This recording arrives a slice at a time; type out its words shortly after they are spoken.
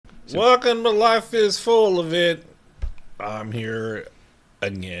Welcome to Life is Full of It. I'm here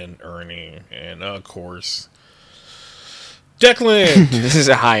again, Ernie, and of course, Declan. This is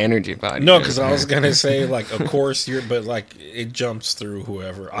a high energy podcast. No, because I was gonna say like, of course but like it jumps through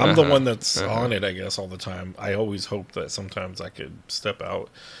whoever. I'm the one that's on it, I guess, all the time. I always hope that sometimes I could step out,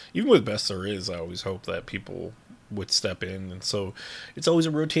 even with Best There Is. I always hope that people would step in, and so it's always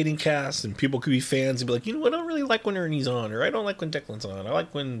a rotating cast, and people could be fans and be like, you know what, I don't really like when Ernie's on, or I don't like when Declan's on, I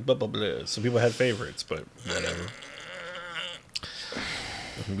like when blah blah blah. So people had favorites, but whatever.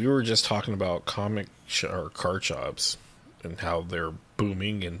 We were just talking about or card shops and how they're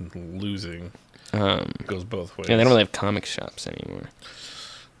booming and losing. It goes both ways. Yeah, they don't really have comic shops anymore.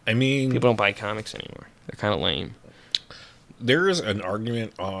 I mean, people don't buy comics anymore. They're kind of lame. There is an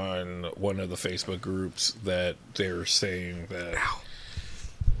argument on one of the Facebook groups that they're saying that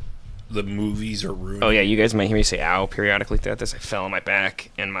the movies are ruining. Oh yeah, you guys might hear me say "ow" periodically throughout this. I fell on my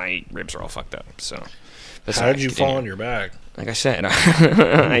back and my ribs are all fucked up. So, how did you fall on your back? Like I said,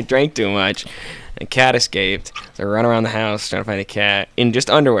 I drank too much. A cat escaped. So I run around the house trying to find a cat in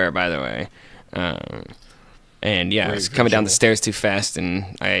just underwear, by the way. And yeah, I was coming down the stairs too fast,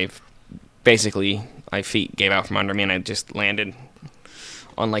 and my feet gave out from under me, and I just landed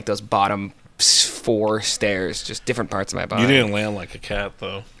on like those bottom 4 stairs, just different parts of my body. You didn't land like a cat,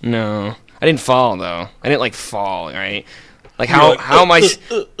 though. No, I didn't fall though. I didn't like fall, right? Like how am I?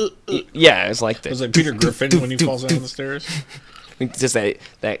 Yeah, it was like this. It was like Peter Griffin when he falls down the stairs. Just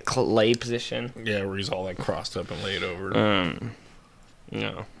that clay position. Yeah, where he's all like crossed up and laid over.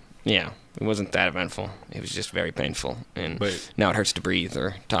 No. Yeah, it wasn't that eventful. It was just very painful, and now it hurts to breathe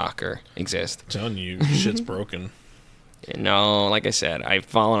or talk or exist. I'm telling you, shit's broken. No, like I said, I've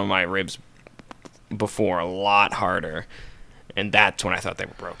fallen on my ribs before a lot harder, and that's when I thought they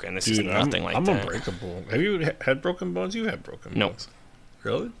were broken. This is nothing like that. I'm unbreakable. Have you had broken bones? You had broken bones.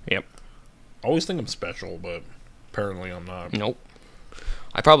 Really? Yep. I always think I'm special, but apparently I'm not. Nope.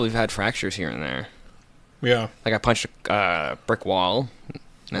 I probably have had fractures here and there. Yeah. Like I punched a brick wall.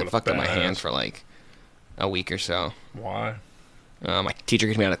 And I fucked up my hands for like a week or so. Why? My teacher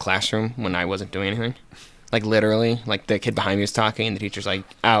kicked me out of the classroom when I wasn't doing anything. Like literally, like the kid behind me was talking, and the teacher's like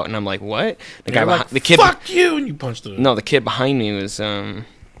out, and I'm like, "What?" The kid, fuck you, and you punched him. No, the kid behind me was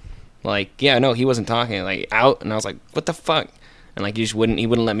like, yeah, no, he wasn't talking, like out, and I was like, "What the fuck?" And like he wouldn't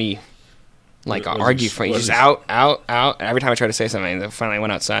let me like argue for me. He's just out. Every time I tried to say something, finally I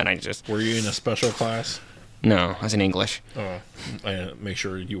went outside, and I just. Were you in a special class? No, I was in English. Oh, I make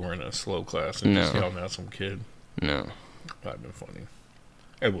sure you weren't in a slow class and just yelling at some kid. No. That'd been funny.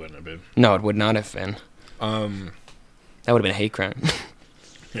 It wouldn't have been. No, it would not have been. That would have been a hate crime.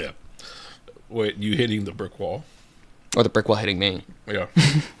 Yeah. Wait, you hitting the brick wall? Or the brick wall hitting me. Yeah.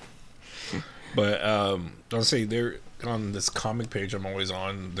 But I'll say they're on this comic page I'm always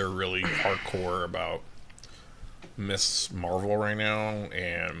on. They're really hardcore about Miss Marvel right now,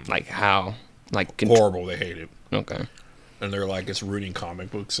 and like how. Like horrible, they hate it. Okay. And they're like, it's ruining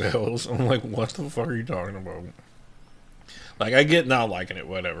comic book sales. I'm like, what the fuck are you talking about? Like, I get not liking it,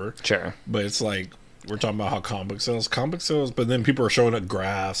 whatever. Sure. But it's like, we're talking about how comic sales, but then people are showing up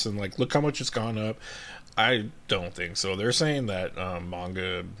graphs and like, look how much it's gone up. I don't think so. They're saying that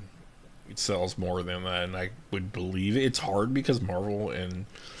manga sells more than that, and I would believe it. It's hard because Marvel and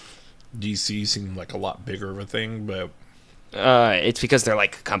DC seem like a lot bigger of a thing, but it's because they're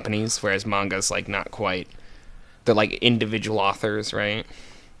like companies, whereas manga's like not quite. They're like individual authors, right?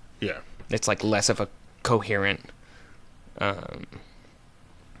 Yeah. It's like less of a coherent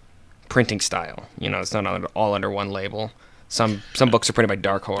printing style. You know, it's not all under one label. Some books are printed by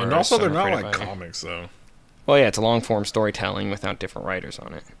Dark Horse. And also they're not like comics, though. Well, yeah, it's a long-form storytelling without different writers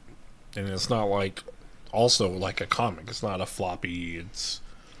on it. And it's not like, also like a comic. It's not a floppy, it's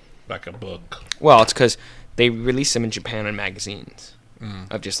like a book. Well, it's because they release them in Japan in magazines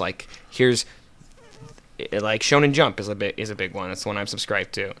of just like, here's like Shonen Jump is a big one. That's the one I'm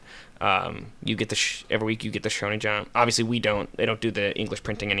subscribed to. You get every week you get the Shonen Jump. Obviously they don't do the English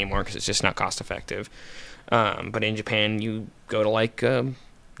printing anymore because it's just not cost effective. But in Japan you go to like I'm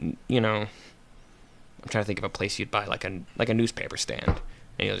trying to think of a place you'd buy like a newspaper stand,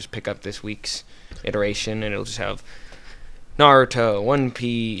 and you'll just pick up this week's iteration, and it'll just have Naruto, One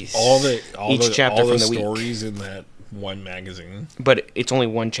Piece, each chapter from the week. Stories in that one magazine. But it's only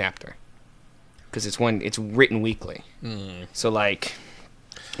one chapter because it's written weekly. So like,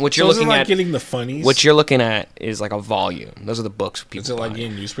 what you're looking at, getting the funnies. What you're looking at is like a volume. Those are the books people. Is it like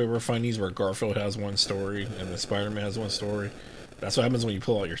getting newspaper funnies where Garfield has one story and the Spider-Man has one story? That's what happens when you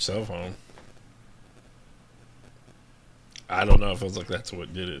pull out your cell phone. I don't know if it was like that's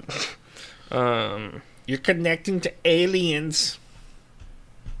what did it. You're connecting to aliens.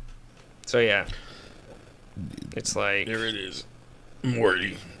 So yeah, it's like There it is,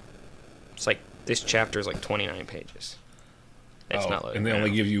 Morty. it's like this chapter is like 29 pages. It's not loading. And they now.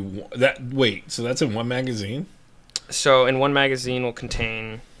 only give you that. Wait, so that's in one magazine? So in one magazine will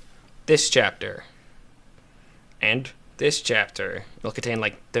contain this chapter and this chapter. It'll contain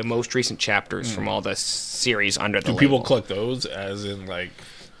like the most recent chapters from all the series under the Do label. people collect those as in like?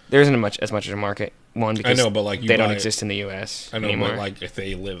 There isn't as much as a market one because I know, but like they don't exist in the U.S. I know, anymore. but like if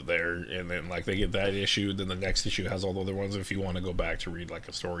they live there and then like they get that issue, then the next issue has all the other ones. If you want to go back to read like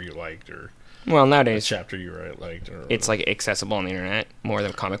a story you liked or Well, a nowadays chapter you liked, or it's like accessible on the internet more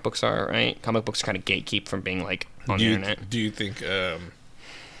than comic books are, right? Comic books kind of gatekeep from being like on the internet. Do you think? I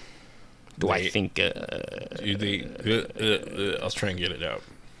think? Do they? I was trying to get it out.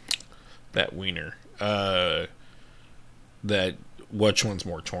 That wiener. That which one's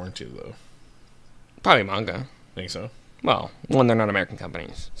more torn to though? Probably manga. Think so? Well, one, they're not American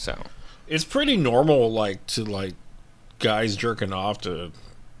companies, so It's pretty normal, like to like guys jerking off to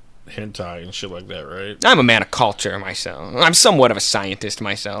hentai and shit like that, right? I'm a man of culture myself. I'm somewhat of a scientist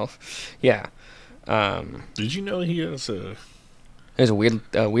myself. Yeah. Did you know he has a? There's a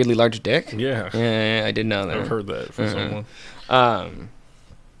weirdly large dick. Yeah, Yeah, I did know that. I've heard that from someone.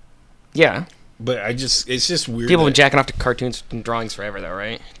 Yeah. But it's just weird. People have been jacking off to cartoons and drawings forever, though,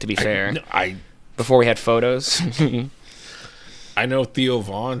 right? To be fair, before we had photos. I know Theo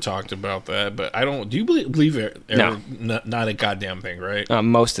Vaughn talked about that, but I don't. Do you believe it? No. Not a goddamn thing, right?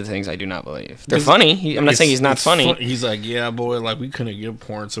 Most of the things I do not believe. They're funny. I'm not saying he's not funny. He's like, yeah, boy, like we couldn't get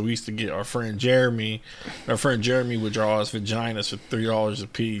porn, so we used to get our friend Jeremy. Our friend Jeremy would draw us vaginas for $3 a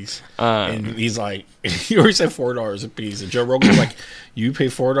piece, and he's like, he always said $4 a piece. And Joe Rogan's like, you pay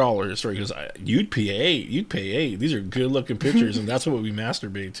 $4, so he goes, you'd pay $8. You'd pay $8. These are good looking pictures, and that's what we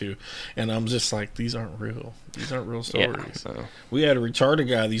masturbate to. And I'm just like, these aren't real. These aren't real stories. Yeah, We had a retarded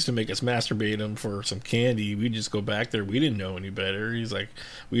guy that used to make us masturbate him for some candy. We'd just go back there. We didn't know any better. He's like,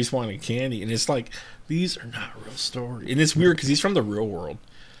 we just wanted candy. And it's like, these are not real stories. And it's weird because he's from the Real World,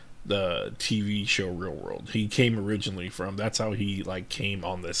 the TV show Real World. He came originally from, that's how he like came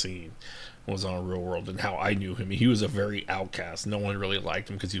on the scene, was on Real World, and how I knew him. He was a very outcast. No one really liked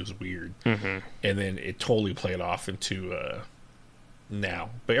him because he was weird. Mm-hmm. And then it totally played off into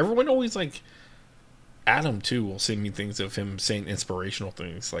now. But everyone always like, Adam too will send me things of him saying inspirational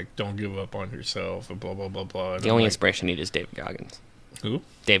things like "Don't give up on yourself" and blah blah blah blah. And the only inspiration I need is David Goggins. Who?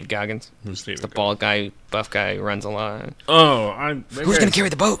 David Goggins. Who's David? The bald guy, buff guy, who runs a lot. Oh, who's gonna carry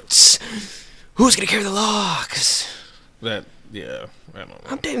the boats? Who's gonna carry the logs? That yeah, I don't know.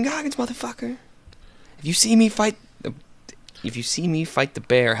 I'm David Goggins, motherfucker. If you see me fight the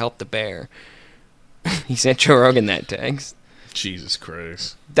bear, help the bear. He sent Joe Rogan that text. Jesus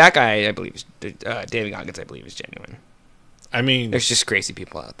Christ. That guy, I believe, David Goggins, I believe, is genuine. I mean, there's just crazy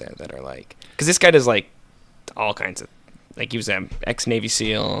people out there that are like, because this guy does like all kinds of, like he was an ex-Navy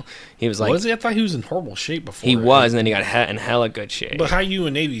SEAL. He was like, was he? I thought he was in horrible shape before. He was, and then he got in hella good shape. But how you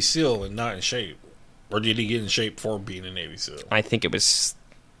a Navy SEAL and not in shape? Or did he get in shape for being a Navy SEAL? I think it was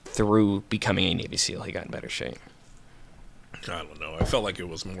through becoming a Navy SEAL he got in better shape. I don't know. I felt like it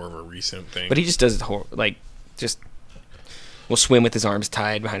was more of a recent thing. But he just does just will swim with his arms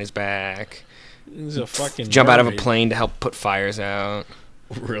tied behind his back. He's a fucking jump mermaid. out of a plane to help put fires out.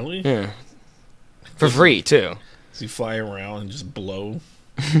 Really? Yeah. For free too. Does he fly around and just blow?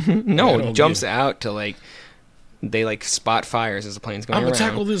 No, he jumps out to like they like spot fires as the plane's going around. I'm gonna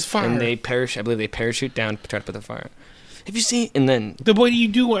tackle this fire. And they I believe they parachute down to try to put the fire. Have you seen? And then what do you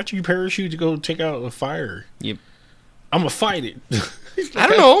do after you parachute to go take out the fire? I'm gonna fight it. I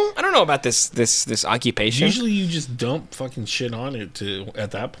don't know about this occupation. Usually you just dump fucking shit on it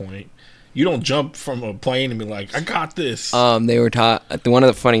at that point. You don't jump from a plane and be like, I got this. They were taught one of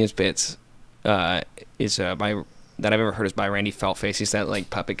the funniest bits is by that I've ever heard is by Randy Feltface. He's that like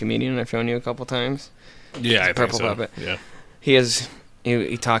puppet comedian I've shown you a couple times. Yeah, I purple think so. puppet. Yeah.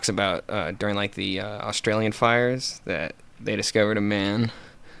 He talks about during like the Australian fires that they discovered a man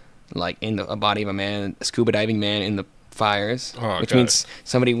like in a body of a man, a scuba diving man in the fires, which means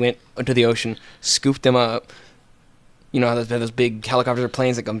somebody went into the ocean, scooped them up. You know how those big helicopters or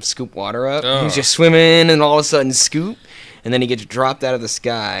planes that come scoop water up? He's just swimming and all of a sudden scoop, and then he gets dropped out of the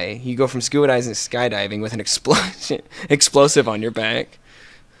sky. You go from scuba diving to skydiving with an explosive on your back.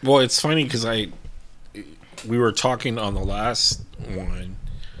 Well, it's funny because we were talking on the last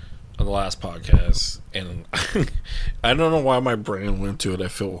podcast, and I don't know why my brain went to it. I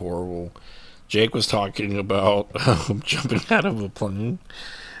feel horrible. Jake was talking about jumping out of a plane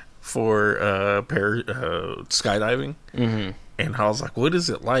for skydiving, and I was like, "What is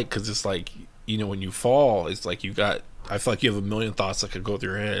it like?" Because it's like, you know, when you fall, it's like you got I feel like you have a million thoughts that could go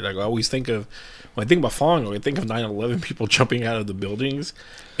through your head. Like, I always think of, when I think about falling, I think of 9/11 people jumping out of the buildings,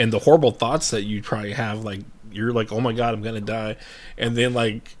 and the horrible thoughts that you probably have. Like, you're like, oh my god, I'm gonna die, and then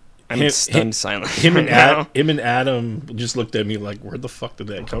like. I'm stunned silent. Him and Adam just looked at me like, where the fuck did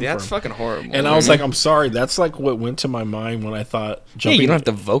that come from? That's fucking horrible. And I was like, I'm sorry. That's like what went to my mind when I thought jumping. Yeah, you don't have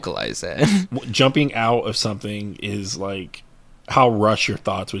to vocalize that. Jumping out of something is like how rushed your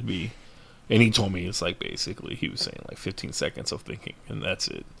thoughts would be. And he told me it's like basically, he was saying like 15 seconds of thinking, and that's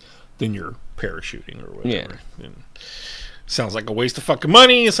it. Then you're parachuting or whatever. Yeah. And sounds like a waste of fucking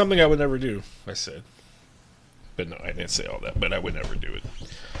money. It's something I would never do, I said. But no, I didn't say all that. But I would never do it.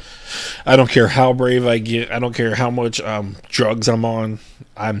 I don't care how brave I get. I don't care how much drugs I'm on.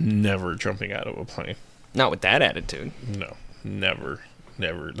 I'm never jumping out of a plane. Not with that attitude. No, never.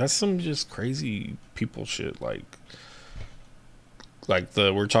 That's some just crazy people shit. Like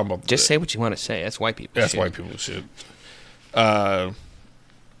we're talking about. Just say what you want to say. That's white people. That's white people shit.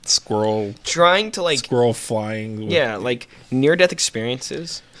 Squirrel. Trying to like. Squirrel flying. Yeah, like near-death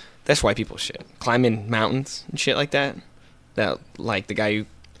experiences. That's white people shit. Climbing mountains and shit like that. That like the guy who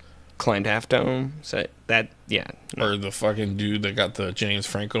climbed Half Dome. So that, yeah. No. Or the fucking dude that got the James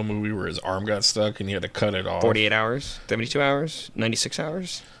Franco movie where his arm got stuck and he had to cut it off. 48 hours, 72 hours, 96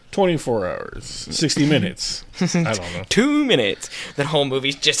 hours, 24 hours, 60 minutes. I don't know. 2 minutes. That whole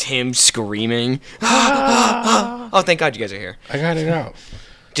movie's just him screaming. Oh, thank God you guys are here. I got it out.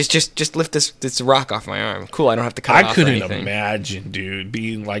 Just lift this rock off my arm. Cool, I don't have to cut it off. I couldn't imagine, dude,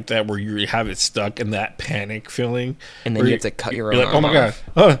 being like that where you have it stuck in that panic feeling. And then you have to cut your own arm. You're like, oh my off.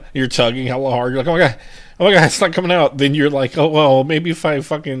 God. You're tugging hella hard. You're like, oh my God, it's not coming out. Then you're like, oh, well, maybe if I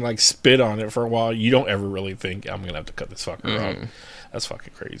fucking like spit on it for a while, you don't ever really think I'm going to have to cut this fucker off. That's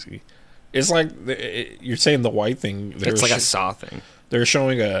fucking crazy. It's like, you're saying the white thing. It's like a Saw thing. They're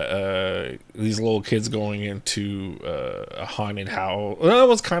showing these little kids going into a haunted house. Well, it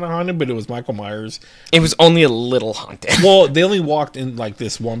was kind of haunted, but it was Michael Myers. It was only a little haunted. Well, they only walked in like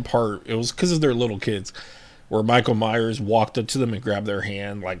this one part. It was because of their little kids, where Michael Myers walked up to them and grabbed their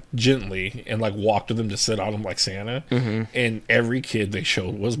hand like gently and like walked with them to sit on them like Santa. And every kid they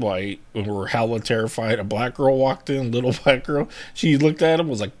showed was white and were hella terrified. A black girl walked in, little black girl. She looked at him,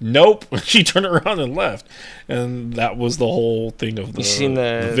 was like, nope. She turned around and left. And that was the whole thing of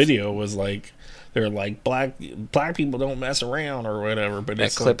the video was like, they're like, black people don't mess around or whatever. But that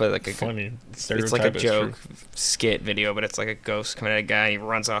it's clip like of like a funny stereotype. It's like a joke skit video, but it's like a ghost coming at a guy. He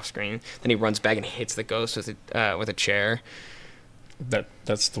runs off screen, then he runs back and hits the ghost with a chair.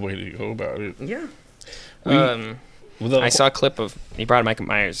 That's the way to go about it. Yeah. I saw a clip of, he brought Mike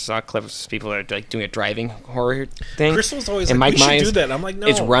Myers. I saw a clip of people that are like doing a driving horror thing. Crystal's always and like, Mike Myers should do that. I'm like, no.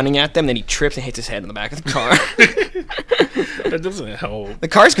 Is running at them, then he trips and hits his head in the back of the car. That doesn't help. The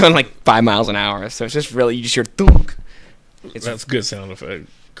car's going like 5 miles an hour, so it's just really, you just hear thunk. That's a good sound effect.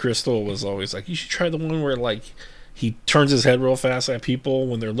 Crystal was always like, you should try the one where like he turns his head real fast at people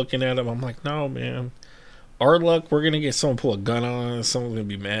when they're looking at him. I'm like, no, man. Our luck, we're gonna get someone pull a gun on us. Someone's gonna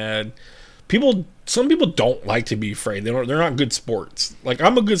be mad. Some people don't like to be afraid. They're not good sports. Like,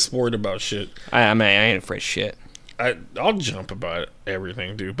 I'm a good sport about shit. I ain't afraid of shit. I'll jump about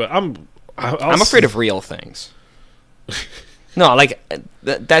everything, dude. But I'm afraid of real things. No, like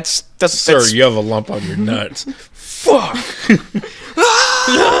that's sir, you have a lump on your nuts. Fuck!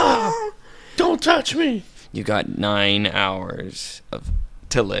 Don't touch me. You got 9 hours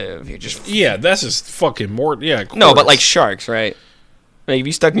to live. You're just that's just fucking more. Yeah, no, but like sharks, right? Like if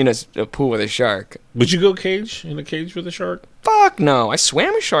you stuck me in a pool with a shark, would you go in a cage with a shark? Fuck no! I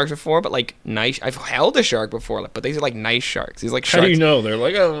swam with sharks before, but like nice. I've held a shark before, but these are like nice sharks. These like sharks. How do you know? They're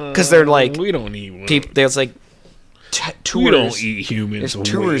like, because they're like, we don't eat one. There's like tours. We don't eat humans. There's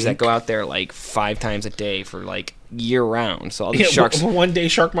tours that go out there like 5 times a day for like year round. So all these sharks. One day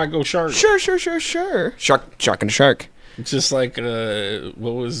shark might go shark. Sure. Shark and a shark. It's just like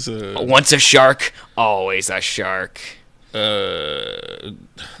what was once a shark, always a shark.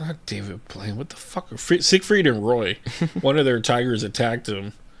 Not David Blaine. What the fuck? Siegfried and Roy. One of their tigers attacked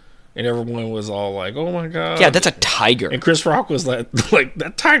him, and everyone was all like, "Oh my god!" Yeah, that's a tiger. And Chris Rock was like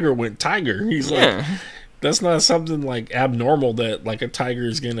that tiger went tiger. He's like, that's not something like abnormal that like a tiger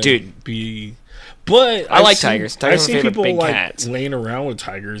is gonna be. But I like tigers. I've seen people like cats. Laying around with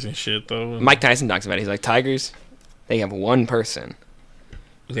tigers and shit though. And Mike Tyson talks about it. He's like, tigers, they have one person.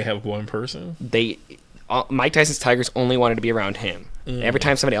 They have one person. Mike Tyson's tigers only wanted to be around him. Every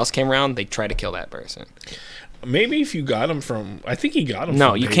time somebody else came around, they try to kill that person. Maybe if you got them from, I think he got them.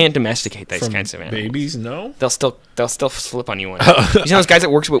 No, you can't domesticate these kinds of animals. Babies, no. They'll still flip on you one. You know those guys that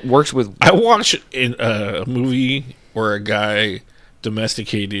works with. I watched in a movie where a guy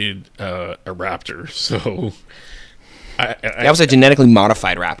domesticated a raptor. So That was a genetically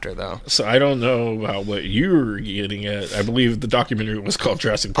modified raptor, though. So I don't know about what you were getting at. I believe the documentary was called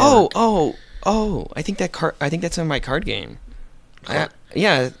Jurassic Park. Oh! I think that's in my card game.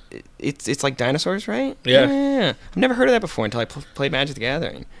 Yeah, it's like dinosaurs, right? Yeah. I've never heard of that before until I played Magic the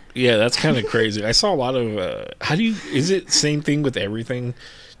Gathering. Yeah, that's kind of crazy. I saw a lot of. Is it same thing with everything?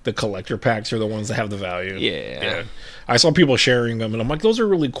 The collector packs are the ones that have the value. Yeah. I saw people sharing them, and I'm like, those are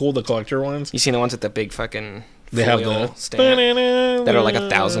really cool. The collector ones. You seen the ones with the big fucking they have the stamp that are like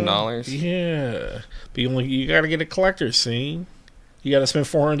 $1,000. Yeah, but you got to get a collector. See, you got to spend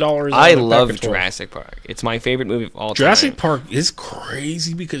 $400. I love Jurassic Park. It's my favorite movie of all time. Jurassic Park is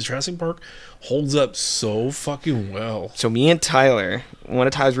crazy because Jurassic Park holds up so fucking well. So me and Tyler, one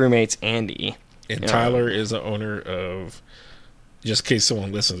of Tyler's roommates, Andy, and Tyler is the owner of. Just in case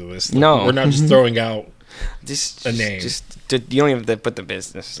someone listens to this, no, we're not just throwing out a name. You don't even have to put the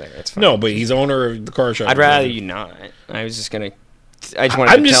business there. It's fine. No, but he's owner of the car shop. I'd rather you not. I just wanted to tell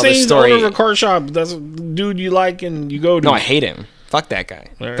I'm just saying the story. He's owner of a car shop. That's a dude you like and you go to. No, I hate him. Fuck that guy.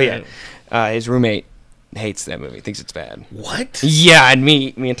 Right. But yeah, his roommate hates that movie. Thinks it's bad. What? Yeah, and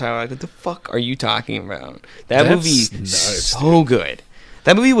me and Tyler are like, what the fuck are you talking about? That's movie so good.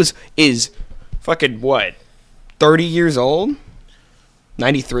 That movie is fucking what? 30 years old?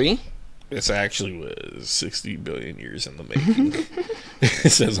 93? This actually was 60 billion years in the making.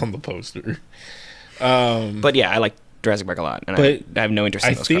 It says on the poster. But yeah, I like Jurassic Park a lot, and I have no interest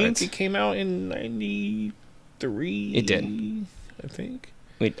in those cards. I think it came out in 93. It did. I think.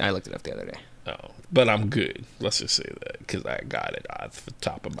 Wait, I looked it up the other day. Oh, but I'm good. Let's just say that because I got it off the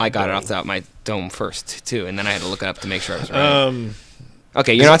top of my. I got dome. it off the top of my dome first too, and then I had to look it up to make sure I was right.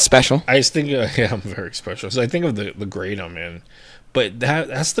 Okay, you're not special. I just think, yeah, I'm very special. So I think of the grade I'm in. But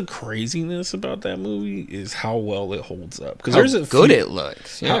that's the craziness about that movie is how well it holds up. Because there's a good few, it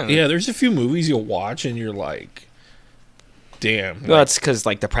looks. Yeah. There's a few movies you'll watch and you're like, damn. Well, it's because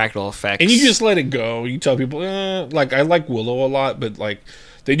like the practical effects, and you just let it go. You tell people, like I like Willow a lot, but like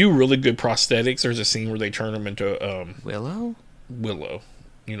they do really good prosthetics. There's a scene where they turn them into Willow.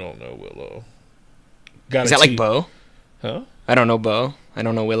 You don't know Willow. Is that like Bo? Huh? I don't know Bo. I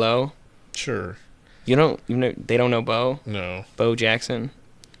don't know Willow. Sure. They don't know Bo? No. Bo Jackson?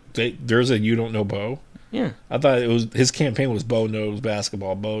 There's a You Don't Know Bo? Yeah. I thought it was his campaign was Bo knows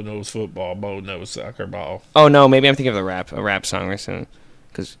basketball, Bo knows football, Bo knows soccer ball. Oh, no, maybe I'm thinking of a rap song or something.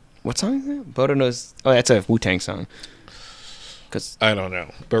 Because, what song is that? Bodo knows... Oh, that's a Wu-Tang song. Cause I don't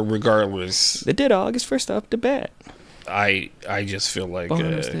know. But regardless... The dog is first up to bat. I just feel like... Bo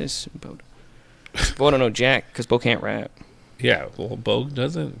knows this. Bo don't know Jack, because Bo can't rap. Yeah, well, Bo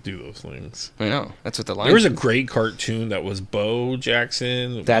doesn't do those things. I know. That's what the line. There was a great cartoon that was Bo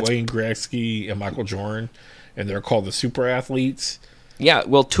Jackson, Wayne Gretzky, and Michael Jordan, and they're called the Super Athletes. Yeah,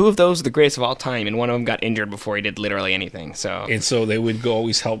 well, two of those are the greatest of all time, and one of them got injured before he did literally anything. And so they would go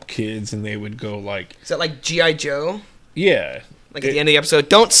always help kids, and they would go like... Is that like G.I. Joe? Yeah. Like at the end of the episode,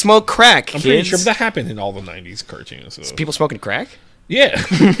 don't smoke crack, kids. I'm pretty sure that happened in all the 90s cartoons. So. People smoking crack? Yeah.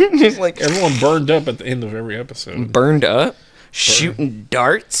 It's like everyone burned up at the end of every episode. Burned up? Shooting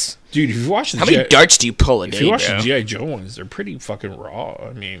darts? Dude, if you watch how many darts do you pull a day, if you watch the G.I. Joe ones, they're pretty fucking raw.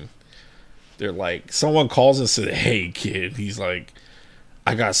 I mean, they're like, someone calls and says, hey, kid. He's like,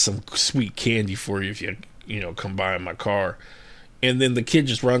 I got some sweet candy for you if you come by in my car. And then the kid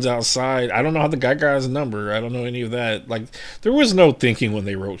just runs outside. I don't know how the guy got his number. I don't know any of that. Like, there was no thinking when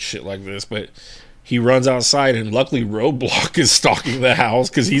they wrote shit like this, but he runs outside, and luckily Roadblock is stalking the house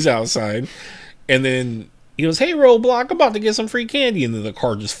because he's outside. And then he goes, hey, Roadblock, I'm about to get some free candy. And then the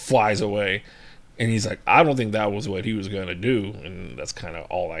car just flies away. And he's like, I don't think that was what he was going to do. And that's kind of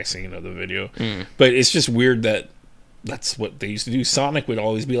all I seen of the video. But it's just weird that that's what they used to do. Sonic would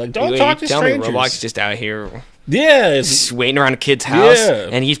always be like, don't talk to strangers. Roadblock's just out here. Yeah. Just waiting around a kid's house. Yeah.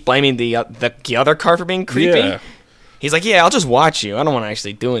 And he's blaming the other car for being creepy. Yeah. He's like, yeah, I'll just watch you. I don't want to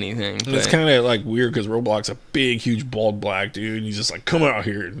actually do anything. But it's kind of like weird because Roblox's a big, huge, bald black dude. And he's just like, come out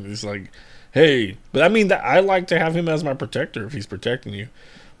here. And he's like, hey. But I mean, I like to have him as my protector if he's protecting you.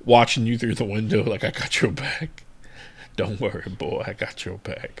 Watching you through the window like, I got your back. Don't worry, boy. I got your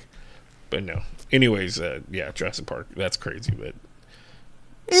back. But no. Anyways, yeah, Jurassic Park. That's crazy. But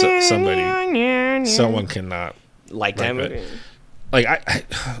someone cannot like that movie. Like,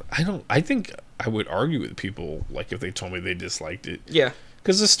 I don't. I think I would argue with people like if they told me they disliked it. Yeah,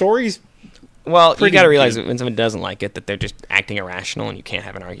 because the story's. Well, you got to realize that when someone doesn't like it, that they're just acting irrational, and you can't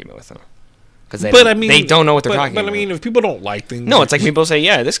have an argument with them because they don't know what they're talking about. But I mean, if people don't like things, no, it's like people say,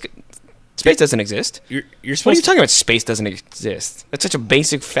 "Yeah, this space doesn't exist." You're supposed. What are you talking about? Space doesn't exist. That's such a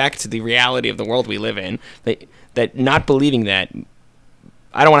basic fact to the reality of the world we live in. That not believing that,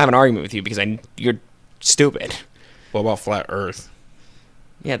 I don't want to have an argument with you because you're stupid. What about flat Earth?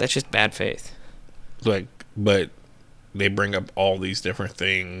 Yeah, that's just bad faith. Like, but they bring up all these different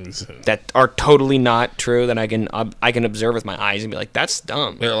things that are totally not true that I can observe with my eyes and be like, that's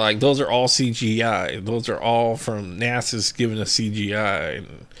dumb. They're like, those are all CGI. Those are all from NASA's giving us CGI.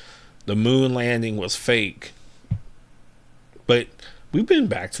 And the moon landing was fake. But we've been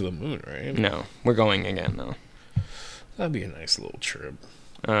back to the moon, right? No, we're going again though. That'd be a nice little trip.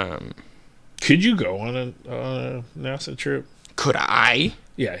 Could you go on a NASA trip? Could I?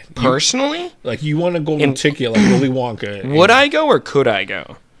 Yeah. Personally? Like, you want a golden ticket like Willy Wonka. Would I go or could I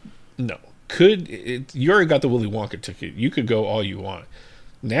go? No. You already got the Willy Wonka ticket. You could go all you want.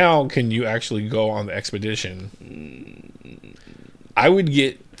 Now, can you actually go on the expedition? I would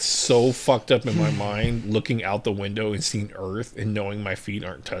get so fucked up in my mind looking out the window and seeing Earth and knowing my feet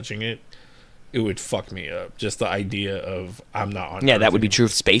aren't touching it. It would fuck me up. Just the idea of I'm not on Earth that would anymore. be true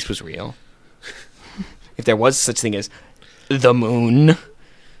if space was real. If there was such thing as the moon.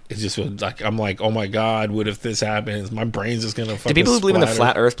 It's just like, I'm like, oh my god, what if this happens? My brain's just gonna fucking Do people who believe in the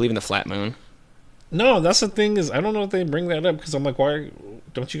splatter. flat Earth believe in the flat moon? No, that's the thing is, I don't know if they bring that up because I'm like, why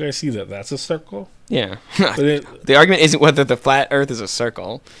don't you guys see that that's a circle? Yeah. But the argument isn't whether the flat Earth is a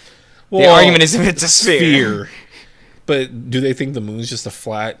circle. Well, the argument is if it's a sphere. But do they think the moon's just a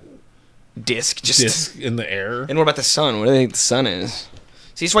flat disc in the air? And what about the sun? What do they think the sun is?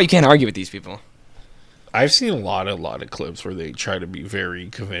 See, that's why you can't argue with these people. I've seen a lot of clips where they try to be very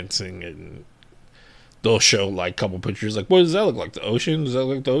convincing, and they'll show like a couple pictures like, what does that look like? The ocean? Does that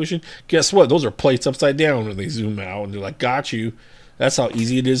look like the ocean? Guess what? Those are plates upside down when they zoom out, and they're like, got you. That's how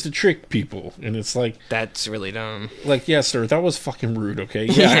easy it is to trick people. And it's like, that's really dumb. Like, yeah, sir, that was fucking rude, okay?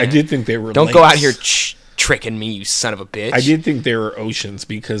 Yeah, I did think they were Don't go out here tricking me, you son of a bitch. I did think they were oceans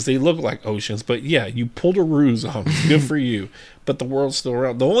because they look like oceans, but yeah, you pulled a ruse on me. Good for you. But the world's still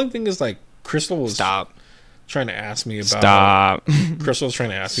around. The only thing is, like, Crystal was trying to ask me about... Crystal was trying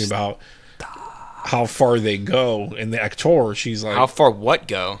to ask me about how far they go. And the actor, she's like... How far what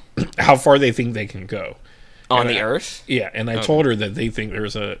go? How far they think they can go. On the Earth? Yeah, and I told her that they think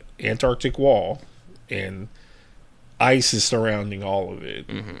there's a Antarctic wall and ice is surrounding all of it.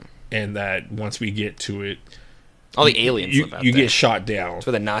 Mm-hmm. And that once we get to it... All the aliens live out there. You get shot down. That's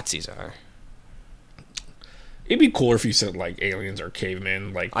where the Nazis are. It'd be cooler if you said, like, aliens or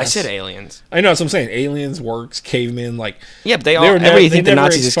cavemen. Like, I said aliens. I know, that's what I'm saying. Aliens works, cavemen, like... Yeah, but everybody think the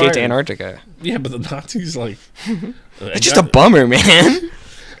Nazis escaped to Antarctica. Yeah, but the Nazis, like... It's just a bummer, man.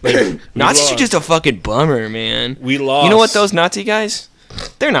 Like, Nazis are just a fucking bummer, man. We lost. You know what, those Nazi guys?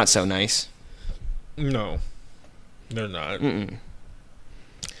 They're not so nice. No. They're not. Mm-mm.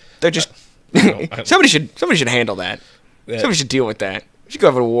 They're just... somebody should handle that. Somebody should deal with that. We should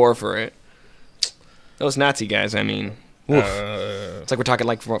go to war for it. Those Nazi guys, I mean, it's like we're talking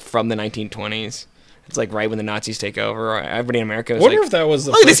like from the 1920s. It's like right when the Nazis take over. Everybody in America was wonder if that was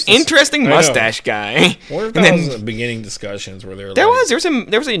the look at this interesting mustache guy. Wonder if that was the beginning discussions where there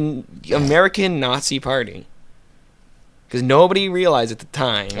was an American Nazi party because nobody realized at the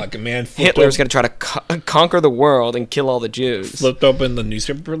time like a man Hitler was going to try to conquer the world and kill all the Jews. Flipped open the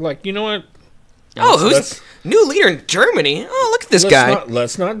newspaper like, you know what? Oh, who's new leader in Germany? Oh, look at this guy.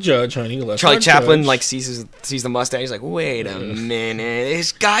 Let's not judge, honey. Charlie Chaplin like sees the mustache. He's like, wait a minute,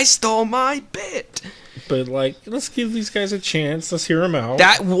 this guy stole my bit. But like, let's give these guys a chance. Let's hear them out.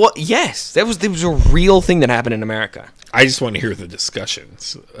 Yes, there was a real thing that happened in America. I just want to hear the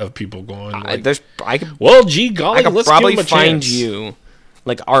discussions of people going. Like, well, gee golly, I could let's probably give them a find chance. you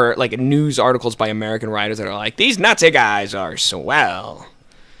like news articles by American writers that are like, these Nazi guys are swell.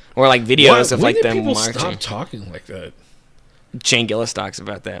 Or like videos of like them people marching. Stop talking like that. Shane Gillis talks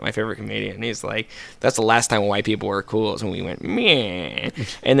about that. My favorite comedian. He's like, "That's the last time white people were cool is when we went meh."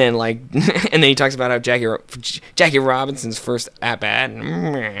 And then and then he talks about how Jackie Robinson's first at bat,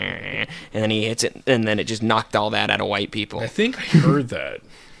 and then he hits it, and then it just knocked all that out of white people. I think I heard that.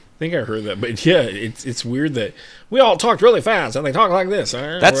 But yeah, it's weird that we all talked really fast and they talk like this.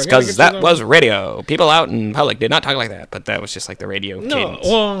 That's because that was radio. People out in public did not talk like that, but that was just like the radio cadence.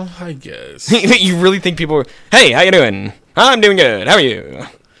 Well, I guess. You really think people were, hey, how you doing? I'm doing good. How are you?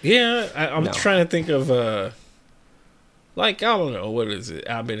 Yeah, I'm trying to think of, like, I don't know, what is it?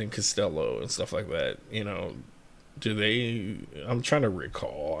 Abbott and Costello and stuff like that. You know, I'm trying to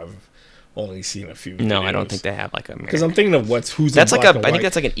recall. I've only seen a few videos. No, I don't think they have like a... Because I'm thinking of who's that's in like black and I think white.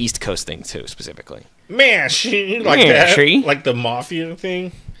 that's like an East Coast thing too, specifically. Like the mafia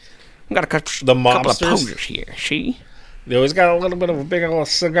thing. We got a couple of posers here, They always got a little bit of a big old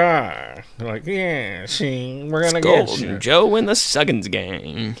cigar. They're like, yeah, we're gonna get you. Joe and the Suggins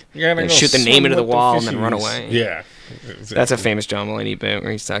gang. And shoot the name into the wall and then run away. Yeah. That's a famous John Mulaney bit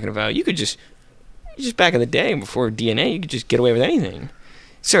where he's talking about, you could just Just back in the day, before DNA, you could just get away with anything.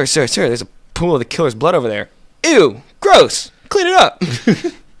 Sir, there's a pool of the killer's blood over there. Ew, gross. Clean it up.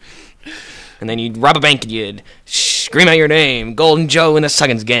 And then you'd rob a bank and you'd scream out your name, Golden Joe and the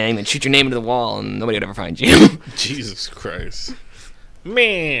Suggins gang, and shoot your name into the wall, and nobody would ever find you. Jesus Christ.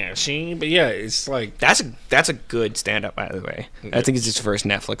 Man, but yeah, it's like... That's a good stand-up, by the way. I think it's his first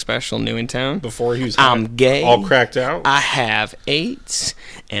Netflix special, new in town. Before he was I'm gay. all cracked out? I have AIDS,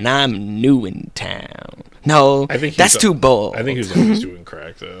 and I'm new in town. No, that's too bold. I think he was always doing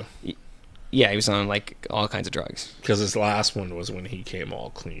crack, though. Yeah, he was on, like, all kinds of drugs. Because his last one was when he came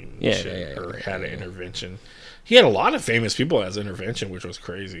all clean. Had an intervention. He had a lot of famous people as intervention, which was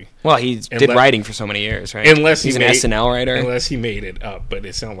crazy. Well, he did writing for so many years, right? He's an SNL writer. Unless he made it up, but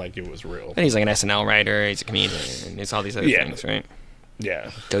it sounded like it was real. And he's like an SNL writer, he's a comedian, and it's all these other things, right?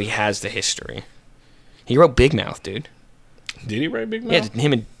 Yeah. So he has the history. He wrote Big Mouth, dude. Did he write Big Mouth? Yeah,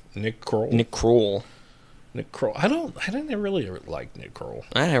 him and Nick Kroll. Nick Kroll. I didn't really like Nick Kroll.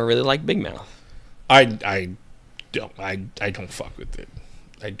 I never really liked Big Mouth. I don't fuck with it.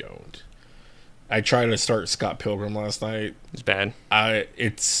 I don't. I tried to start Scott Pilgrim last night. It's bad.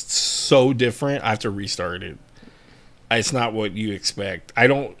 It's so different. I have to restart it. It's not what you expect.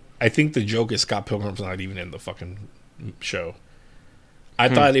 I think the joke is Scott Pilgrim's not even in the fucking show. I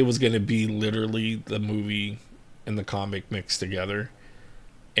thought it was going to be literally the movie and the comic mixed together.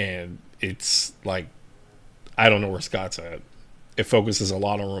 And it's like, I don't know where Scott's at. It focuses a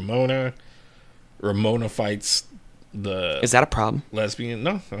lot on Ramona. Ramona fights the... Is that a problem? Lesbian?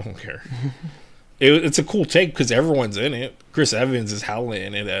 No, I don't care. It's a cool take because everyone's in it. Chris Evans is hella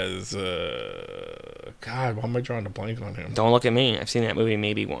in it as... God, why am I drawing a blank on him? Don't look at me. I've seen that movie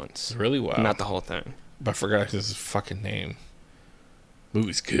maybe once. Really? Wow. Not the whole thing. But I forgot his fucking name.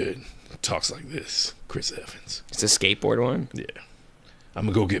 Movie's good. It talks like this. Chris Evans. It's a skateboard one? Yeah. I'm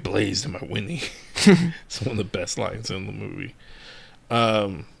gonna go get blazed in my Winnie. It's one of the best lines in the movie.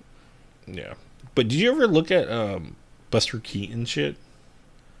 Yeah. But did you ever look at Buster Keaton shit?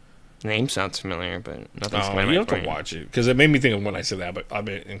 Name sounds familiar, but nothing's coming to my brain. You have to watch it because it made me think of when I said that. But I'm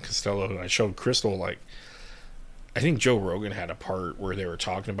in Costello and I showed Crystal, like, I think Joe Rogan had a part where they were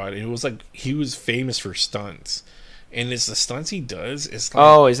talking about it. It was like he was famous for stunts, and it's the stunts he does. It's like,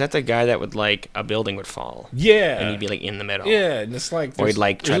 oh, is that the guy that would like a building would fall? Yeah, and he'd be like in the middle. Yeah, and it's like, or he'd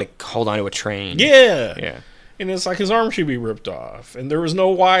like try to hold onto a train. Yeah, yeah. And it's like his arm should be ripped off, and there was no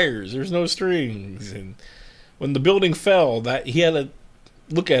wires, there's no strings, and when the building fell, that he had to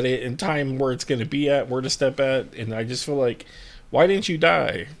look at it in time where it's going to be at, where to step at, and I just feel like, why didn't you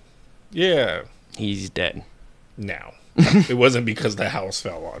die? Yeah, he's dead now. It wasn't because the house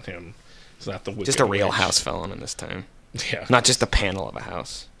fell on him. It's not the just a real house fell on him this time. Yeah, not just a panel of a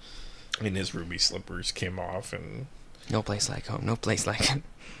house. And his ruby slippers came off, and no place like home, no place like him.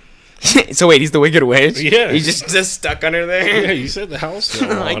 So wait, he's the Wicked Witch? Yeah. He's just stuck under there? Yeah, you said the house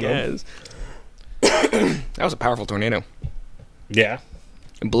fell on I guess. That was a powerful tornado. Yeah.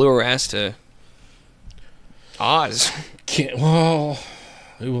 It blew her ass to Oz. Well,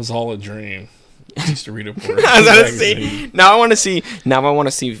 it was all a dream. Just to read a word. I was gonna say, now I want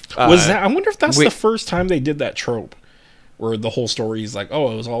to see. Was that? I wonder if that's the first time they did that trope, where the whole story is like,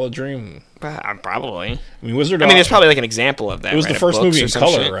 "Oh, it was all a dream." Probably. I mean, Wizard. There's probably like an example of that. It was the first movie in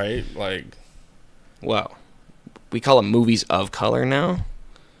color, right? Like, well, we call them movies of color now.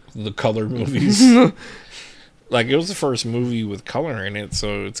 The color movies. Like, it was the first movie with color in it,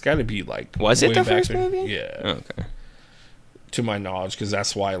 so it's got to be like. Was it the first movie? Yeah. Oh, okay. To my knowledge, because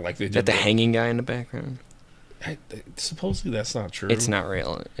that's why, like, they did that the hanging guy in the background. Supposedly that's not true. It's not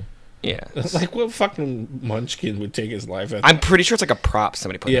real. Yeah. Like, what fucking munchkin would take his life? I'm pretty sure it's like a prop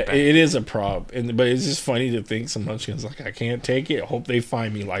somebody put in the back. It is a prop, but it's just funny to think some munchkin's like, I can't take it. Hope they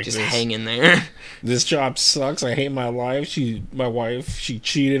find me like just this. Just hang in there. This job sucks. I hate my life. My wife, she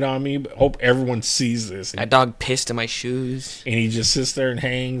cheated on me. But hope everyone sees this. That dog pissed in my shoes. And he just sits there and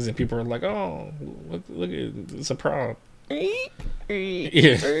hangs, and people are like, oh, look at it. It's a prop.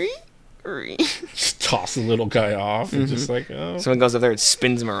 Yeah. Just toss the little guy off and just like, oh. Someone goes up there and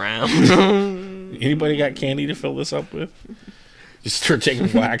spins him around. Anybody got candy to fill this up with? Just start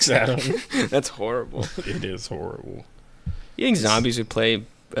taking wax at him. That's horrible. It is horrible. You think zombies would play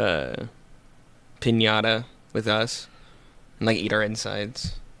pinata with us and like eat our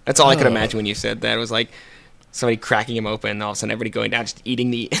insides? That's all I could imagine when you said that. It was like somebody cracking him open and all of a sudden everybody going down just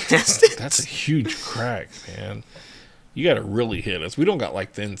eating the intestines. That's a huge crack, man. You gotta really hit us. We don't got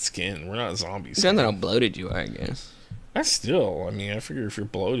like thin skin. We're not zombies. Depends on how bloated you are, I guess. I figure if you're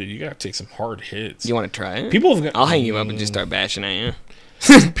bloated, you gotta take some hard hits. You want to try it? I'll hang you up and just start bashing at you.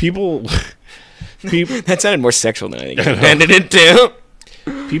 People. That sounded more sexual than I think you intended it to.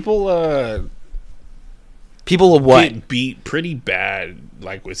 People People of what? get beat pretty bad,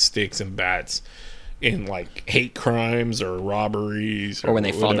 like with sticks and bats, in like hate crimes or robberies, Or when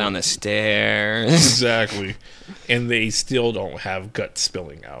they fall down the stairs. Exactly, and they still don't have guts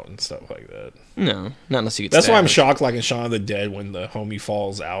spilling out and stuff like that. No, not unless you get That's why I'm stabbed. shocked, like in Shaun of the Dead, when the homie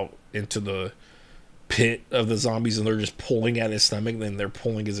falls out into the pit of the zombies and they're just pulling at his stomach, then they're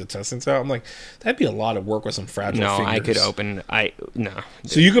pulling his intestines out. I'm like, that'd be a lot of work with some fragile No, fingers. I could open. No.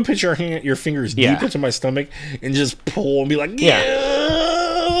 So you could put your fingers Yeah. deep into my stomach and just pull and be like, Yeah.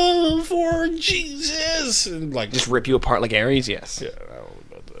 yeah, for Jesus, and like, Just rip you apart like Ares. Yes. yeah, I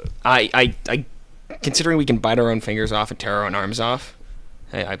don't know about that. I considering we can bite our own fingers off and tear our own arms off,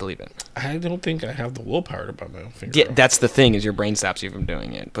 hey, I believe it. I don't think I have the willpower to bite my own finger. Yeah, off. that's the thing, is your brain stops you from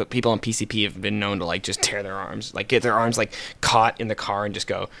doing it. But people on PCP have been known to like just tear their arms, like get their arms like caught in the car and just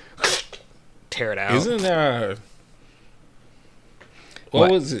go tear it out. Isn't what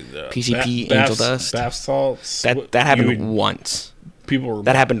What? was it? PCP angel dust? bath salts. that happened once. People were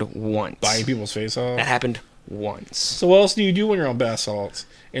That happened once. biting people's face off. That happened once. So what else do you do when you're on bath salts?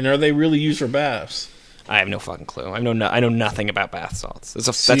 And are they really used for baths? I have no fucking clue. I know nothing about bath salts. That's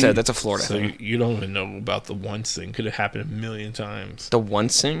a Florida So thing. you don't even know about the once thing. Could have happened a million times. The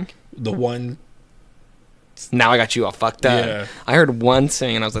once thing. The one. Now I got you all fucked up. Yeah. I heard one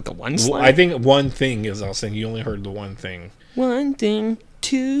thing and I was like, the one Well, slang? I think one thing is I was saying you only heard the one thing, One thing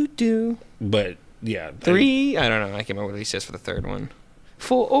to do. but yeah, Three. I don't know. I can't remember what he says for the third one.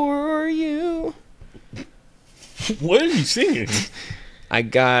 For you. What are you singing? I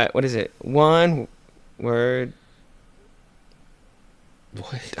got, what is it? One word.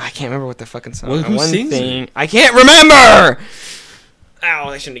 What? I can't remember what the fucking song. Well, who one sings thing. it? I can't remember. Ow!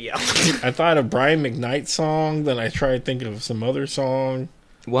 I shouldn't have yelled. I thought a Brian McKnight song. Then I tried thinking of some other song.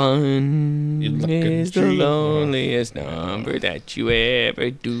 One You look at is the tree. loneliest number that you ever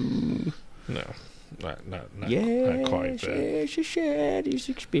do. No, not Yes, not quite that. yes, you share this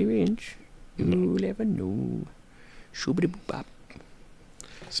experience. You'll never know. Shoobity-boop-bop.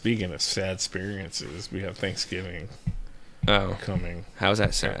 Speaking of sad experiences, we have Thanksgiving Oh, coming. how's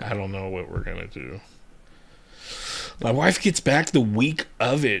that sad? I don't know what we're gonna do. My wife gets back the week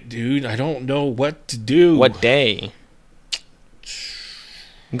of it, dude. I don't know what to do. What day?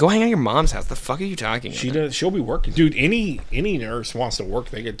 Go hang out at your mom's house. The fuck are you talking She about? does. She'll be working, dude. Any nurse wants to work,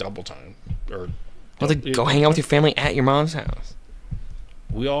 they get double time. Or Well, then go hang out with your family at your mom's house.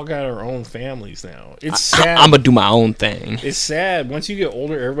 we all got our own families now. It's sad. I'm gonna do my own thing. It's sad. Once you get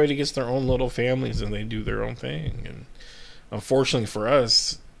older, everybody gets their own little families and they do their own thing. And unfortunately for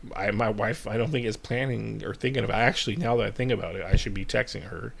us, my wife, I don't think is planning or thinking about. Actually, now that I think about it, I should be texting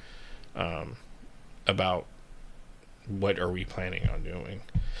her about what are we planning on doing.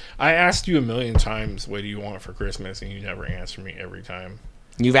 I asked you a million times, what do you want for Christmas, and you never answer me every time.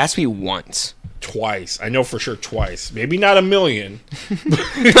 You've asked me once. Twice. I know for sure twice. Maybe not a million,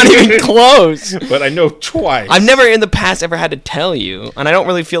 Not even close. but I know twice. I've never in the past ever had to tell you, and I don't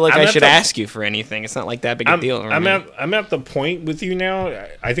really feel like I'm I at should the- ask you for anything. It's not like that big a deal. for I'm me. at the point with you now.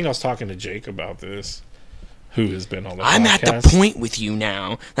 I think I was talking to Jake about this, who has been on the I'm podcast, at the point with you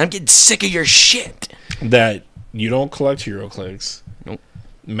now. I'm getting sick of your shit. that you don't collect hero clicks. Nope.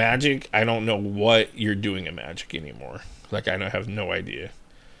 Magic, I don't know what you're doing in Magic anymore. Like, I have no idea.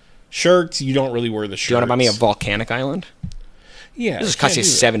 Shirts, you don't really wear the shirts. Do you want to buy me a volcanic island? Yeah. This just I cost you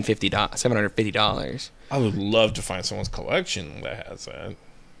can't do that. $750. I would love to find someone's collection that has that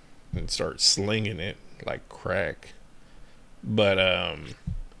and start slinging it like crack. But,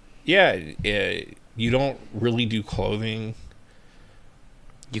 yeah, you don't really do clothing.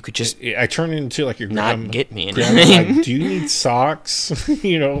 You could just I turn into like your not get me grandma, anything. like, do you need socks?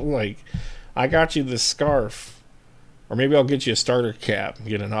 Like, I got you this scarf, or maybe I'll get you a starter cap and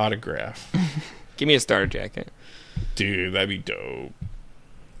get an autograph. Give me a starter jacket. Dude, that'd be dope.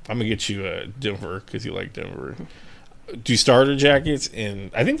 I'm gonna get you a Denver because you like Denver. Do starter jackets,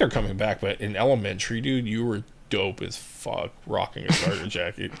 and I think they're coming back. But in elementary, dude, you were dope as fuck rocking a starter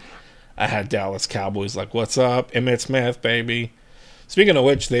jacket. I had Dallas Cowboys like, "What's up, Emmitt Smith, baby." Speaking of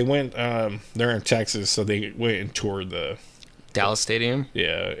which, they went. They're in Texas, so they went and toured the Dallas Stadium.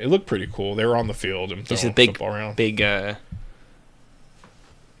 Yeah, it looked pretty cool. They were on the field and It's throwing a big, football around. big.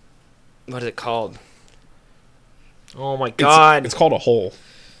 What is it called? Oh my god! It's called a hole.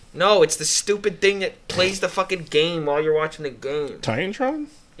 No, it's the stupid thing that plays the fucking game while you're watching the game. Titantron?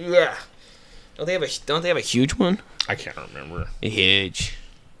 Yeah. Don't they have a huge one? I can't remember. Huge.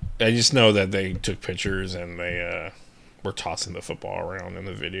 I just know that they took pictures and they were tossing the football around in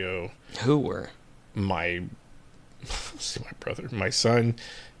the video. Who were? My brother, my son,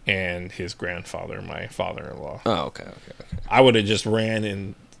 and his grandfather, my father-in-law. Oh, okay. I would have just ran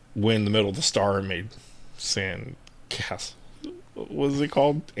and went in the middle of the star and made sand castle. What is it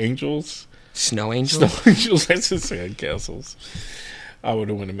called? Angels? Snow angels? Snow angels. That's the sand castles. I would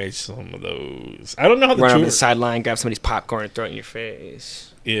have wanted to make some of those. I don't know how the run over the sideline, grab somebody's popcorn, and throw it in your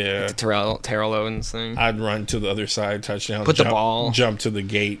face. Yeah. Like the Terrell Owens thing. I'd run to the other side, touchdown. Put the ball. Jump to the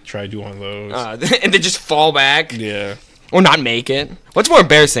gate, try to do one of those. And then just fall back. Yeah. Or not make it. What's more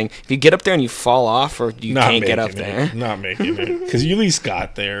embarrassing? If you get up there and you fall off, or you can't get up there? Not making it. Because you at least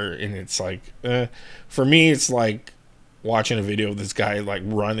got there, and it's like, for me, it's like watching a video of this guy like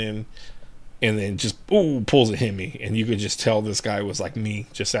running, and then just pulls a Hemi, and you could just tell this guy was like me,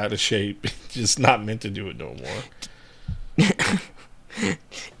 just out of shape, just not meant to do it no more.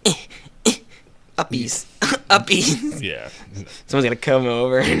 Uppies. Uppies. Yeah. Someone's gonna come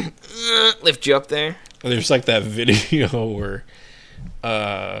over and lift you up there. There's like that video where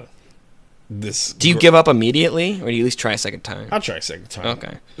this. Do you give up immediately, or do you at least try a second time? I'll try a second time.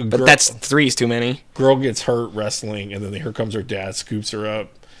 Okay, but that's 3 is too many. Girl gets hurt wrestling, and then here comes her dad, scoops her up,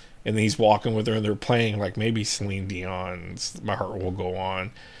 and then he's walking with her, and they're playing like maybe Celine Dion's "My Heart Will Go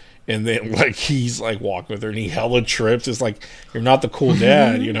On." And then, like, he's, like, walking with her, and he hella trips. It's like, you're not the cool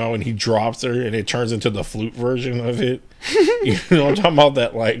dad, you know? And he drops her, and it turns into the flute version of it. You know what I'm talking about?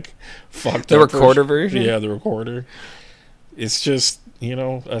 That, like, fucked the up recorder version? Yeah, the recorder. It's just, you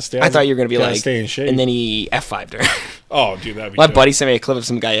know, I thought you were going to be like, stay in shape. And then he F5'd her. Oh, dude, that'd be My buddy sent me a clip of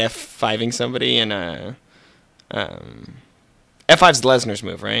some guy F5'ing somebody, and F5's Lesnar's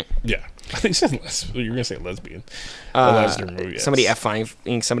move, right? Yeah. I think you were going to say lesbian. Lesnar move, yes. Somebody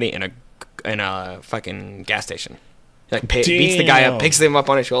F5'ing somebody in a fucking gas station. Like, beats the guy up, picks him up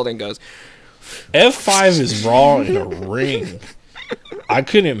on his shoulder, and goes... F5 is raw in a ring. I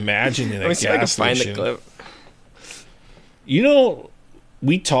couldn't imagine in a gas station. Find the clip. You know,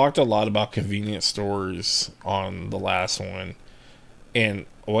 we talked a lot about convenience stores on the last one. And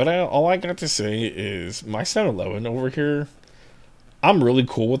all I got to say is my 7-Eleven over here... I'm really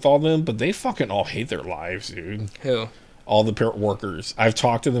cool with all them, but they fucking all hate their lives, dude. Who? All the workers. I've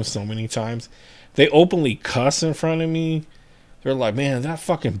talked to them so many times. They openly cuss in front of me. They're like, man, that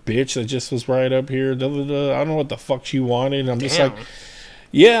fucking bitch that just was right up here. Da, da, da. I don't know what the fuck she wanted. And I'm just like,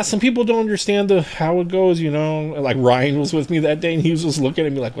 yeah, some people don't understand how it goes, you know. Like Ryan was with me that day, and he was just looking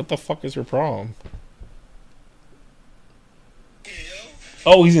at me like, what the fuck is your problem?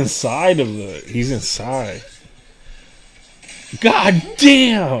 Oh, he's inside. God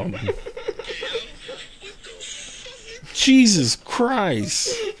damn! Jesus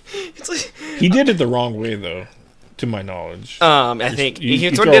Christ! He did it the wrong way, though, to my knowledge. I think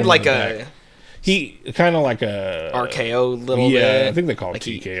he sort of did like a. He kind of like a RKO little bit. Yeah, I think they call it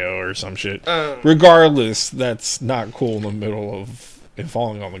TKO or some shit. Regardless, that's not cool in the middle of it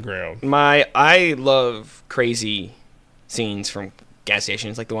falling on the ground. I love crazy scenes from gas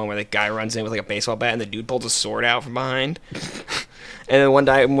stations, like the one where the guy runs in with like a baseball bat and the dude pulls a sword out from behind. And then one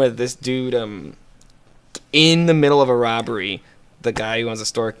time with this dude, in the middle of a robbery, the guy who owns the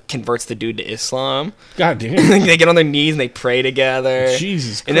store converts the dude to Islam. God damn. They get on their knees and they pray together.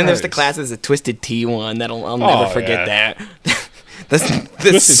 Jesus Christ. And then there's the class that's a Twisted Tea one. I'll never forget that.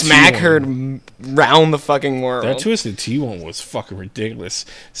 The smack heard round the fucking world. That Twisted Tea one was fucking ridiculous.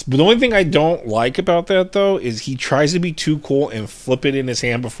 But the only thing I don't like about that, though, is he tries to be too cool and flip it in his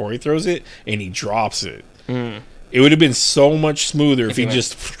hand before he throws it, and he drops it. It would have been so much smoother if he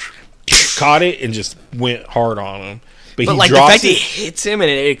just caught it and just went hard on him. But he like drops the fact it hits him and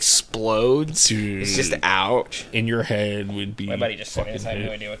it explodes, dude, it's just ouch. In your head would be. My buddy just sent me this. I have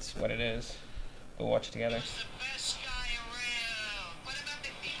no idea what it is. We'll watch it together.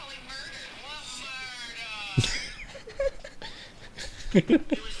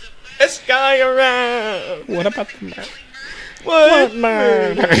 Best guy around. What about the murder? What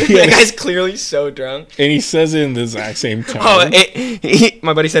murder? That guy's clearly so drunk. And he says it in the exact same tone.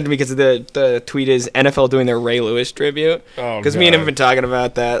 My buddy said to me because the tweet is NFL doing their Ray Lewis tribute. Because me and him have been talking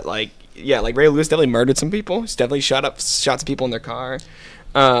about that. Like Ray Lewis definitely murdered some people. He's definitely shot some people in their car.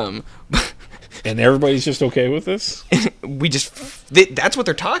 And everybody's just okay with this? That's what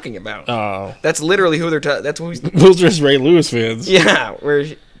they're talking about. Oh. That's literally who they're talking. That's who. Those are just Ray Lewis fans. Yeah,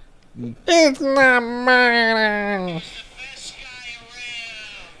 it's not murder.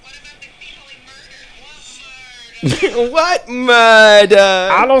 What murder?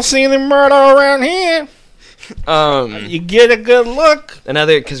 I don't see any murder around here. You get a good look.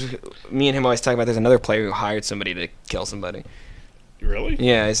 Because me and him always talk about there's another player who hired somebody to kill somebody. Really?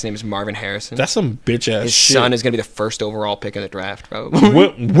 Yeah, his name is Marvin Harrison. That's some bitch ass shit. His son is going to be the first overall pick in the draft,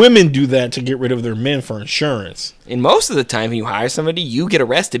 probably. Women do that to get rid of their men for insurance. And most of the time, when you hire somebody, you get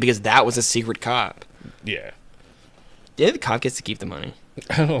arrested because that was a secret cop. Yeah. Yeah, the cop gets to keep the money.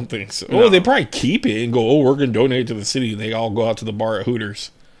 I don't think so. No. Oh, they probably keep it and go, oh, we're going to donate to the city. And they all go out to the bar at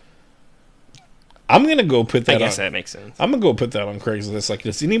Hooters. I'm going to go put that I guess on. that makes sense. I'm going to go put that on Craigslist. Like,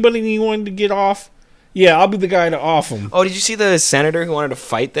 does anybody need one to get off? Yeah, I'll be the guy to off them. Oh, did you see the senator who wanted to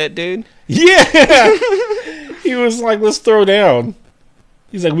fight that dude? Yeah! He was like, let's throw down.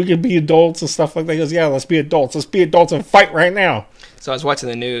 He's like, we can be adults and stuff like that. He goes, yeah, let's be adults. Let's be adults and fight right now. So I was watching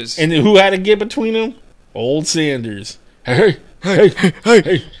the news. And who had to get between them? Old Sanders. Hey, hey, hey, hey,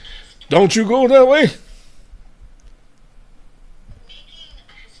 hey. Don't you go that way. Making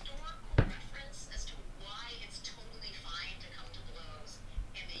a historical reference as to why it's totally fine to come to blows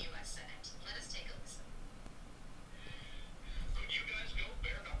in the U.S. Senate. Let us take a listen. Could you guys go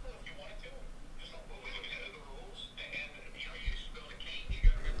bare knuckle if you wanted to? Just not moving ahead of the rules. And, you know, you used to be able to cane. You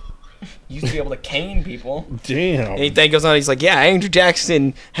gotta remember Chris. Used to be able to cane people. Damn. And he goes on, he's like, yeah, Andrew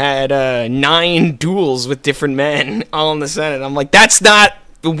Jackson had 9 duels with different men all in the Senate. I'm like, that's not...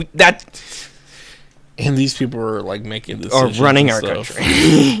 that And these people are like making Or decisions. running and our stuff.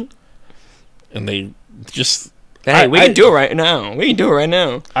 country. And they just... Hey, we can do it right now. We can do it right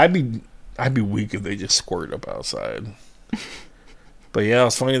now. I'd be weak if they just squirt up outside. But yeah,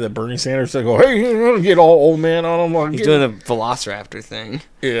 it's funny that Bernie Sanders said, "Go, hey, you don't get all old man on them." Like, He's doing the Velociraptor thing.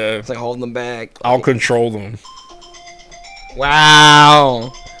 yeah, It's like holding them back. I'll control them.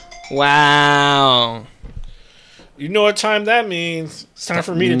 Wow. Wow. You know what time that means? It's time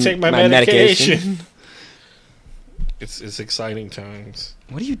for me to take my medication. It's exciting times.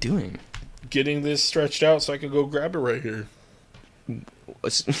 What are you doing? Getting this stretched out so I can go grab it right here.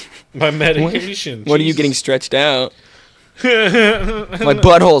 What's- My medication. What are you getting stretched out? My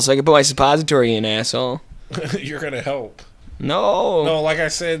butthole so I can put my suppository in, asshole. You're gonna help. No. No, like I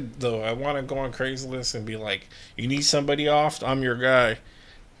said though, I want to go on Craigslist and be like, "You need somebody off? I'm your guy."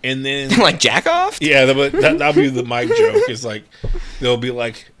 And then Like jack off? yeah, but that'll be the mic joke. Is like they'll be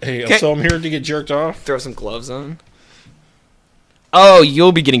like, "Hey, Okay. so I'm here to get jerked off." Throw some gloves on. Oh,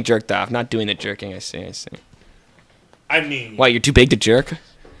 you'll be getting jerked off, not doing the jerking. I see. I mean, Why, you're too big to jerk?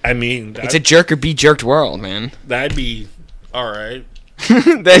 I mean, It's a jerk or be jerked world, man. that'd be all right.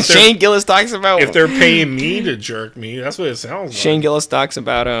 That Shane Gillis talks about. If they're paying me to jerk me, that's what it sounds Shane like. Gillis talks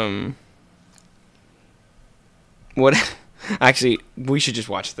about what? Actually, we should just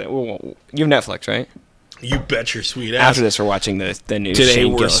watch that. You have Netflix, right? You bet your sweet ass. After this, we're watching the new Today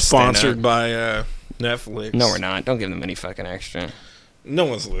Shane we're Gillis sponsored stand-up. by Netflix. No, we're not. Don't give them any fucking extra. No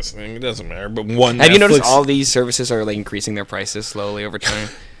one's listening. It doesn't matter. But one. Have you noticed Netflix- all these services are like increasing their prices slowly over time?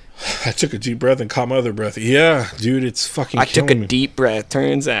 I took a deep breath and caught my other breath. Yeah, dude, it's fucking. I took a killing me. deep breath.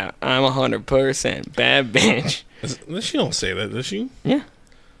 Turns out I'm 100% bad bitch. She don't say that, does she? Yeah.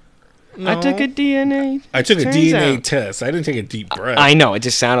 No. I took a DNA. I took a turns DNA out. test. I didn't take a deep breath. I know. It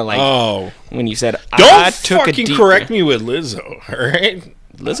just sounded like Oh, when you said don't I took a fucking deep correct breath. me with Lizzo. All right,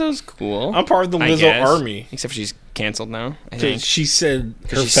 Lizzo's cool. I'm part of the I Lizzo guess. army. Except for she's canceled now. I Okay, think. she said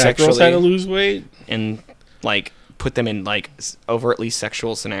her she's fat girls had to sexually- lose weight. And like put them in like overtly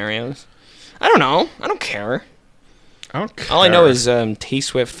sexual scenarios. I don't know. I don't care. I don't care. All I know is T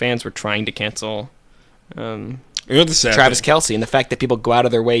Swift fans were trying to cancel you know what the sad Travis thing- Kelce, and the fact that people go out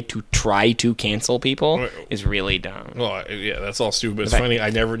of their way to try to cancel people Wait. is really dumb. Well, yeah, that's all stupid. But it's fact- funny.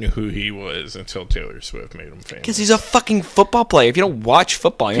 I never knew who he was until Taylor Swift made him famous. Because he's a fucking football player. If you don't watch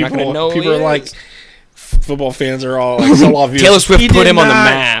football, you're not going to know. People who are he like, is. football fans are all like, so obvious. Taylor Swift He put did him on the not-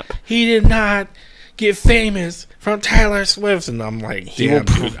 map. He did not get famous from Taylor Swift, and I'm like, He damn,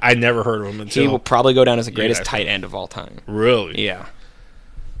 will dude, I never heard of him until He will probably go down as the greatest Yeah. tight end of all time. really. Yeah.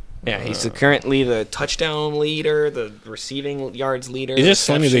 Yeah, he's currently the touchdown leader, the receiving yards leader. It's just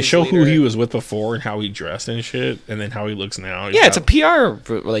funny. They receptions show who leader. he was with before and how he dressed and shit, and then how he looks now. Yeah, it's a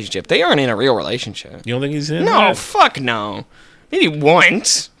PR relationship. They aren't in a real relationship. You don't think he's in? No, that? fuck no. Maybe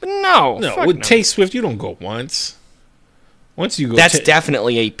once, but no. No, fuck with no. Tay Swift, you don't go once. Once you go, That's Tay-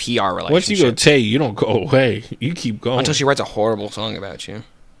 definitely a PR relationship. once you go Tay, you don't go away. You keep going Until she writes a horrible song about you.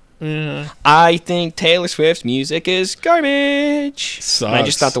 Yeah. I think Taylor Swift's music is garbage. And I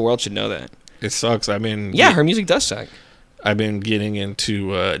just Sucks. thought the world should know that. It sucks. Yeah, her music does suck. I've been getting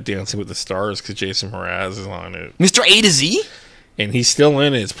into Dancing with the Stars because Jason Mraz is on it, Mr. A to Z? and he's still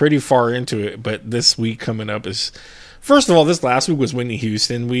in it. It's pretty far into it, but this week coming up is. First of all, this last week was Whitney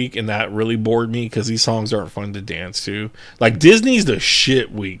Houston week, and that really bored me because these songs aren't fun to dance to. Like, Disney's the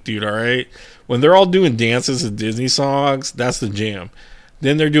shit week, dude, all right? When they're all doing dances to Disney songs, that's the jam.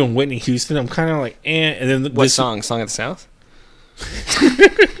 Then they're doing Whitney Houston. I'm kind of like, eh. And then What song? Song of the South?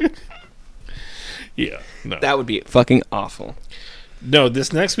 Yeah, no. That would be fucking awful. No,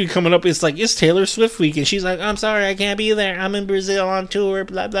 this next week coming up, it's like, it's Taylor Swift week, and she's like, I'm sorry, I can't be there. I'm in Brazil on tour,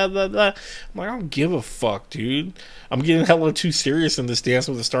 blah, blah, blah, blah. I'm like, I don't give a fuck, dude. I'm getting hella too serious in this Dance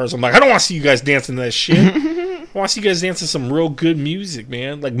with the Stars. I'm like, I don't want to see you guys dancing that shit. I want to see you guys dancing some real good music,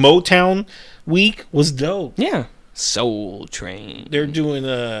 man. Like, Motown week was dope. Yeah. Soul Train. They're doing,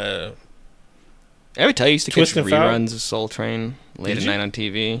 Every time I used to catch Twist and Shout? reruns of Soul Train late at night on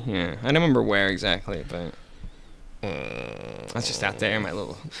TV. Yeah. I don't remember where exactly, but I was just out there in my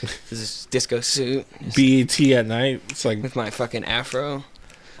little this disco suit. BET at night. It's like, With my fucking afro.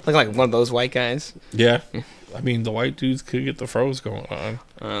 Looking like one of those white guys. yeah. I mean, the white dudes could get the froze going on.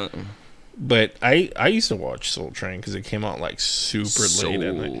 Uh, But I used to watch Soul Train because it came out like super late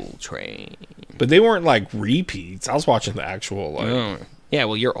at night. Soul Train. But they weren't like repeats. I was watching the actual like. Oh. Yeah,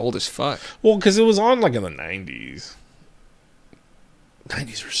 well, you're old as fuck. Well, because it was on like in the 90s.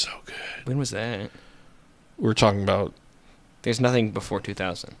 90s were so good. When was that? We're talking about There's nothing before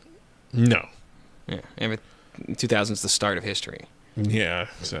 2000. no. Yeah. 2000's the start of history. Yeah,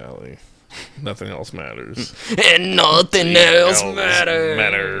 Sally. Nothing else matters. And nothing else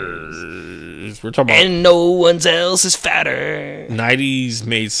matters. We're talking about And no one else is fatter. 90s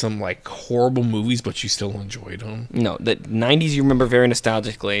made some like horrible movies, but you still enjoyed them. No, the 90s you remember very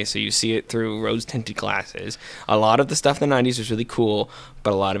nostalgically, so you see it through rose-tinted glasses. A lot of the stuff in the 90s was really cool,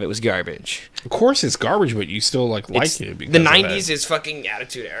 but a lot of it was garbage. Of course, it's garbage, but you still like It's- it. Because the of 90s that. is fucking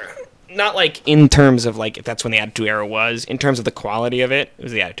Attitude Era. Not like in terms of like if that's when the Attitude Era was. In terms of the quality of it, it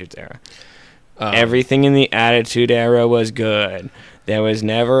was the Attitude Era. Everything in the Attitude Era was good. There was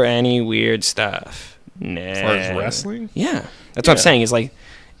never any weird stuff. As far as wrestling? Yeah, that's what I'm Yeah. saying.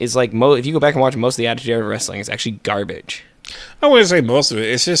 It's like if you go back and watch most of the Attitude Era wrestling, it's actually garbage. I wouldn't say most of it.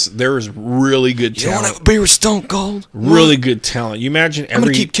 It's just there was really good talent. a beer with Stone Cold? Really good talent. You imagine I'm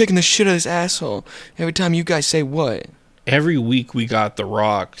gonna keep kicking the shit out of this asshole every time you guys say what. every week we got The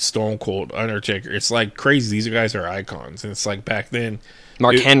Rock, Stone Cold, Undertaker. It's like crazy. These guys are icons. And it's like back then,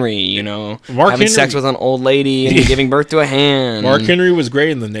 Mark It- Henry, Mark having sex Henry- with an old lady and giving birth to a hand. Mark Henry was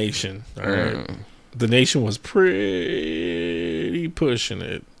great in The Nation. All right. The Nation was pretty pushing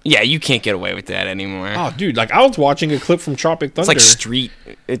it. Yeah, you can't get away with that anymore. Oh, dude, like I was watching a clip from Tropic Thunder. It's like street.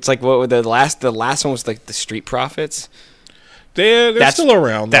 It's like what the last one was like the Street Profits. They're That's- still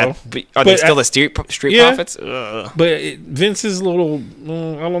around though. Are they But still the Street yeah. Profits? Ugh. But Vince's little,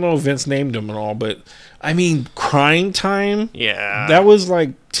 I don't know if Vince named him and all, but I mean, Crime Time. Yeah, That was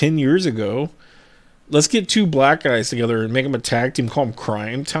like 10 years ago. Let's get two black guys together and make them a tag team. Call them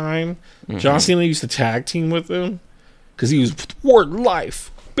Crime Time. John Cena used to tag team with them because he was Word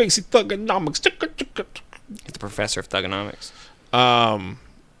Life, Basic Thugonomics. the Professor of Thugonomics.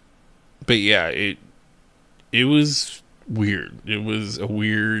 But yeah, it was weird. It was a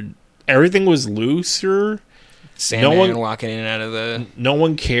weird. Everything was looser. Sandman one- walking in and out of the No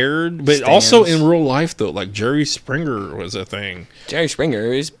one cared. But also Stands. in real life, though, like Jerry Springer was a thing. Jerry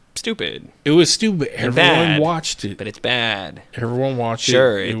Springer is stupid, It was stupid. Everyone bad. watched it. but it's bad. Everyone watched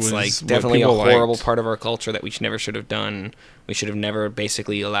Sure, it. It it's was like what definitely a people horrible liked. part of our culture that we never should have done. We should have never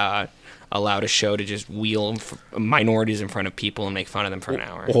basically allowed a show to just wheel minorities in front of people and make fun of them for an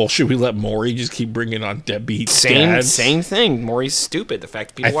hour. Well, should we let Maury just keep bringing on deadbeat Same dads? thing. Maury's stupid. The fact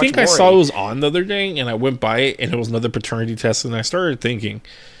that people I watch think Maury. I saw it was on the other day, and I went by it, and it was another paternity test, and I started thinking,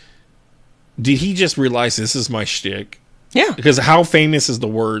 did he just realize this is my shtick? Yeah, Because how famous is the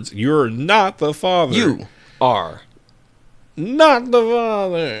words, "You're not the father. you are Not the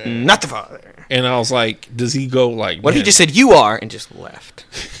father." not the father. And I was like, does he go like, What if he man, just said you are and just left?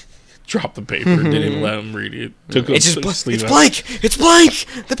 drop the paper, didn't even let him read it. Took It's just took his sleeve it's out. blank. It's blank.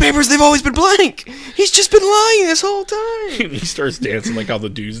 The papers, they've always been blank. He's just been lying this whole time. He starts dancing like how the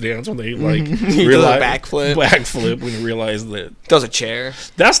dudes dance when they like He does a backflip. Backflip when you realize that. Does a chair.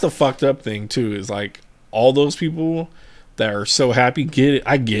 That's the fucked up thing too. Is like all those people that are so happy. Get it?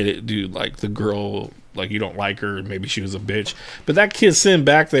 I get it, dude. Like the girl, like you don't like her. Maybe she was a bitch, but that kid sitting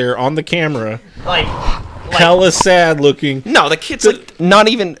back there on the camera, Like hella sad looking. no, the kid's like not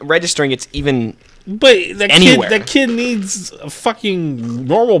even registering. It's even But Anywhere. that kid needs fucking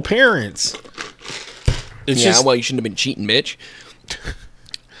normal parents. It's just well, you shouldn't have been cheating, bitch.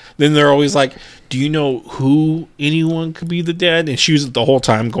 then they're always like, do you know who anyone could be the dad? And she was the whole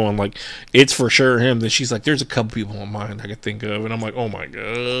time going like, it's for sure him. Then she's like, there's a couple people in mind I could think of. And I'm like, oh my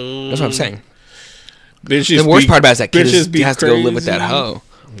God. That's what I'm saying. Bitches The worst be- part about it is that kid bitches be has to go live with that crazy. hoe.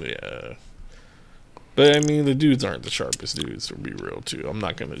 Yeah. But I mean, the dudes aren't the sharpest dudes, to be real, too. I'm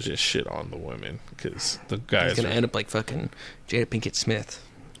not going to just shit on the women because the guys He's gonna are... end up like fucking Jada Pinkett Smith.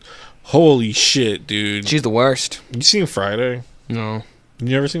 Holy shit, dude. She's the worst. You seen Friday? No. You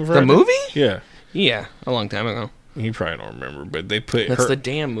never seen Friday? The movie? Yeah. Yeah, a long time ago. You probably don't remember, but they put That's her. the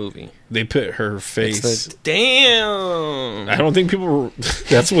damn movie. They put her face. It's the damn. I don't think people.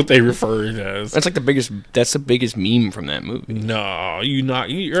 That's what they refer it as. That's like the biggest. That's the biggest meme from that movie. No,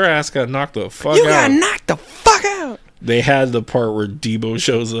 your ass got knocked the fuck You out. got knocked the fuck out. They had the part where Debo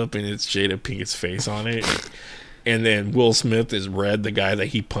shows up and it's Jada Pinkett's face on it, and then Will Smith is Red, the guy that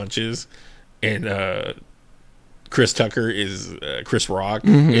he punches, and Chris Tucker is Chris Rock.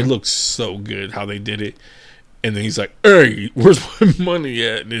 It looks so good how they did it. And then he's like, "Hey, where's my money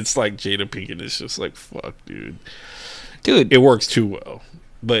at?" And it's like Jada Pinkett is just like, "Fuck, dude." It works too well,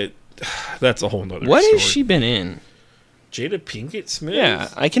 but that's a whole nother. What story. has she been in? Jada Pinkett Smith? Yeah,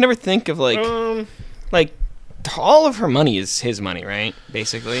 I can never think of like all of her money is his money, right?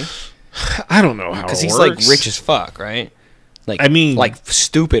 Basically, I don't know how because it he's works. like rich as fuck, right? Like I mean, like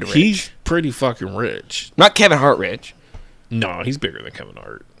stupid rich. He's pretty fucking rich. Not Kevin Hart rich. No, he's bigger than Kevin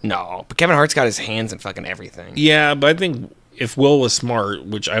Hart. No, but Kevin Hart's got his hands in fucking everything. Yeah, but I think if Will was smart,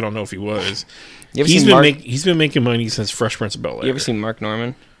 which I don't know if he was, he's been making money since Fresh Prince of Bel-Air. You ever seen Mark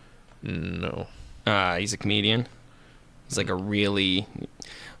Norman? No. He's a comedian. He's like a really,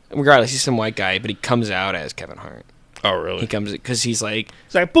 regardless, he's some white guy, but he comes out as Kevin Hart. Oh, really? He comes because he's like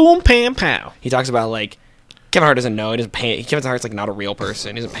boom, pam, pow. He talks about like Kevin Hart doesn't know. He doesn't pay. Kevin Hart's like not a real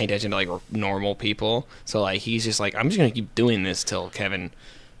person. He doesn't pay attention to like normal people. So like he's just like, I'm just gonna keep doing this till Kevin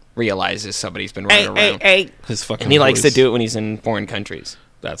realizes somebody's been running around. His fucking And he likes to voice. do it when he's in foreign countries.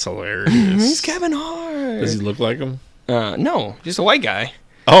 That's hilarious. He's Kevin Hart. Does he look like him? No, just a white guy.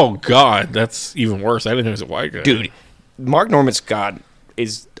 Oh God, that's even worse. I didn't know he was a white guy. Dude, Mark Norman's God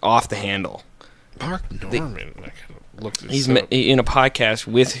is off the handle. Mark Norman. I gotta look this He's up. in a podcast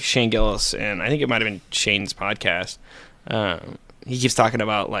with Shane Gillis, and I think it might have been Shane's podcast. He keeps talking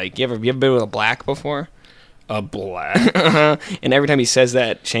about like, you ever been with a black before? A black. And every time he says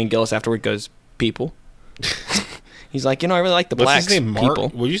that, Shane Gillis afterward goes, "People." He's like, I really like the What's blacks. his name? Mark? People.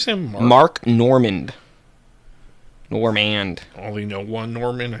 What did you say? Mark Normand. Normand. I only know one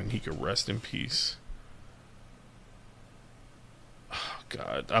Norman, and he could rest in peace. Oh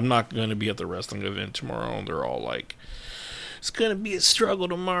God, I'm not going to be at the wrestling event tomorrow. And they're all like, "It's going to be a struggle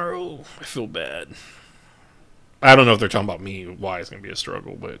tomorrow." I feel bad. I don't know if they're talking about me, why it's going to be a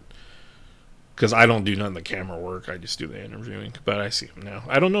struggle, but because I don't do none of the camera work, I just do the interviewing. But I see him now.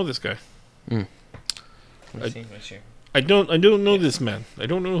 I don't know this guy. I don't know this man. I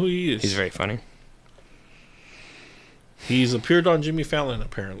don't know who he is. He's very funny. He's appeared on Jimmy Fallon,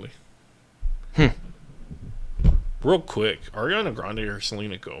 apparently. Real quick, Ariana Grande or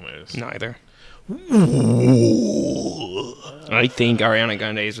Selena Gomez? Neither. I think Ariana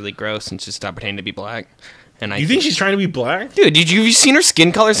Grande is really gross and should stop pretending to be black. And You think she's trying to be black? Dude, have you seen her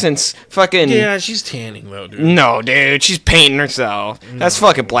skin color since fucking... Yeah, she's tanning, though, dude. No, dude, she's painting herself. That's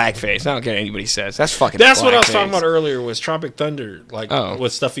fucking blackface. I don't care what anybody says. That's fucking That's blackface. what I was talking about earlier, was Tropic Thunder. Like, Oh.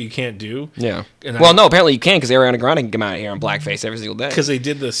 what stuff that you can't do. Yeah. And No, apparently you can, because Ariana Grande can come out here in blackface every single day. Because they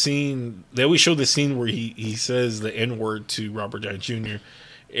did the scene, they always show the scene where he says the N-word to Robert Downey Jr.,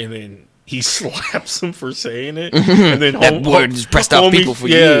 and then he slaps him for saying it. And then That word is pressed out people for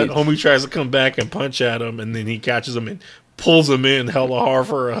years. Homie tries to come back and punch at him, and then he catches him and pulls him in hella hard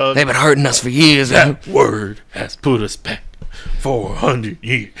for a hug. They've been hurting us for years. That word has put us back 400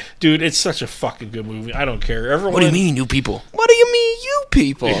 years. Dude, it's such a fucking good movie. I don't care. Everyone, What do you mean, you people? What do you mean, you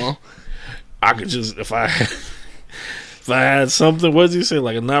people? I could just, if I had something, what does he say?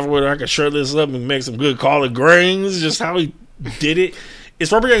 Like a knife where I could shred this up and make some good collard greens. Just how he did it.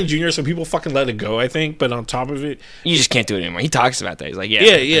 It's Robert Downey Jr., so people fucking let it go, I think. But on top of it, You just can't do it anymore. He talks about that. He's like, yeah.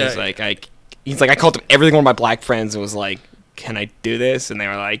 Yeah. He's like, I called up every single one of my black friends and was like, can I do this? And they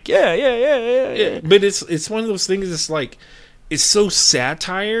were like, yeah. But it's one of those things. It's like, it's so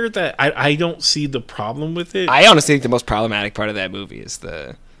satire that I don't see the problem with it. I honestly think the most problematic part of that movie is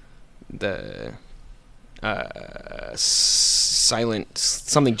the silent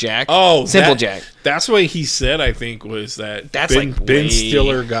something Jack. Oh, Simple Jack. That's what he said. I think was that That's Ben way-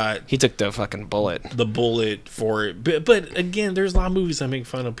 Stiller got He took the fucking bullet. the bullet for it. But again, there's a lot of movies that make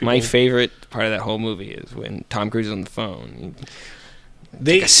fun of people. My favorite part of that whole movie is when Tom Cruise is on the phone.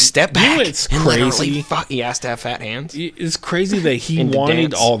 They Take a step you know back. it's and literally crazy. he has to have fat hands. It's crazy that he And to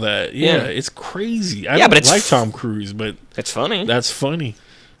wanted dance. all that. Yeah, Yeah. it's crazy. I Yeah, don't but it's like Tom Cruise, but It's funny. that's funny.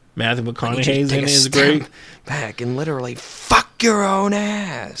 Matthew You McConaughey's just in take it a is step great. back and literally fuck your own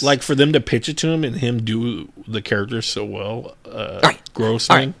ass. Like for them to pitch it to him and him do the character so well. right.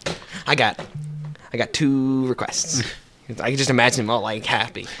 Grossman. I got 2 requests. I can just imagine them all like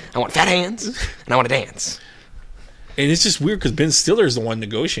happy. I want fat hands and I want to dance. And it's just weird because Ben Stiller's the one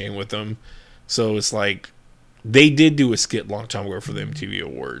negotiating with them. So it's like they did do a skit long time ago for the MTV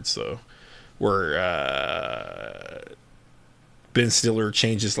Awards. So where Ben Stiller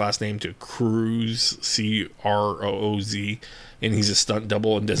changed his last name to Cruz, Crooz, and he's a stunt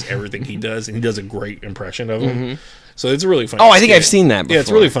double and does everything he does, and he does a great impression of him. So it's a really funny. Oh, I think I've seen that before. Yeah, it's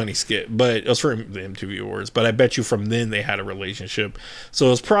a really funny skit, but it was for the MTV Awards. But I bet you from then they had a relationship, so it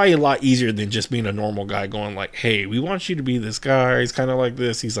was probably a lot easier than just being a normal guy going like, "Hey, we want you to be this guy." He's kind of like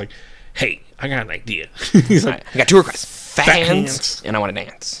this. He's like, "Hey, I got an idea." He's like, I got 2 requests: fat Fat hands, hands. and I want to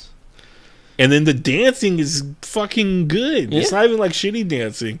dance. and then the dancing is fucking good. It's Yeah. not even like shitty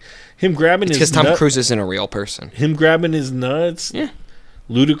dancing. Him grabbing It's his because Tom nut- Cruise isn't a real person. him grabbing his nuts. Yeah.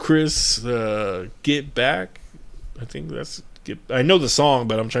 Ludacris, Get Back. I think that's Get. I know the song,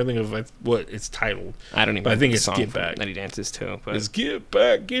 but I'm trying to think of like, what it's titled. I don't even. But I know think the it's song Get Back. that he dances to. But It's Get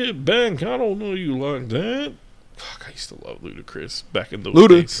Back, Get Back. I don't know you like that. Fuck, I used to love Ludacris back in those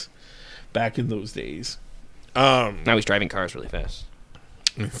Luda. days. Back in those days. now he's driving cars really fast.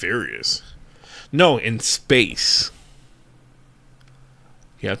 And Furious. No, in space.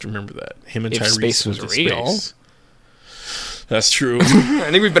 You have to remember that. Him and If Tyrese space was went to real. space. That's true. I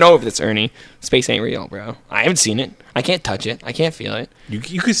think we've been over this, Ernie. Space ain't real, bro. I haven't seen it. I can't touch it. I can't feel it. You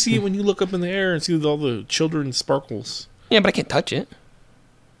can see it when you look up in the air and see all the children's sparkles. Yeah, but I can't touch it.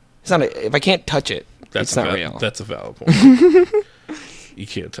 It's not. If I can't touch it, it's not real. That's a valid point. You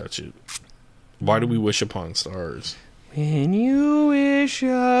can't touch it. Why do we wish upon stars? When you wish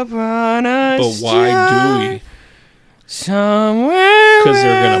upon a But why do we? Somewhere 'Cause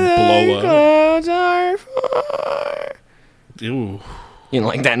they're gonna where blow up. the clouds are far. Ew, You don't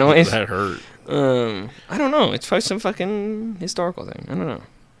like that noise? that hurt. I don't know. It's probably some fucking historical thing. I don't know.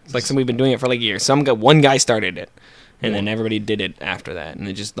 It's like we've been doing it for like years. One guy started it, and then everybody did it after that, and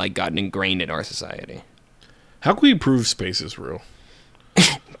it just like gotten ingrained in our society. How can we prove space is real?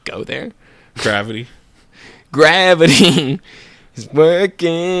 Go there. Gravity. Gravity is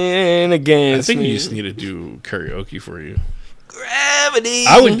working I against think me. you just need to do karaoke for you. Gravity.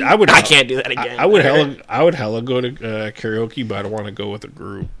 I can't do that again. I would hella go to karaoke, but I don't want to go with a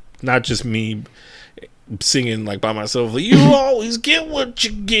group. Not just me singing like by myself. Like, you always get what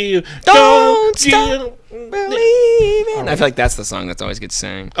you give. Don't stop get- believing. I feel like that's the song that's always gets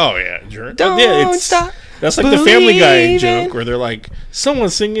sang. Oh yeah, Don't yeah. stop. That's like the Family Guy believing. joke where they're like,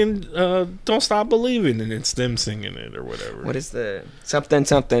 someone's singing "Don't Stop Believing" and it's them singing it or whatever. What is the something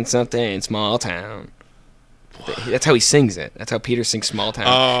small town? That's how he sings it. That's how Peter sings Small Town.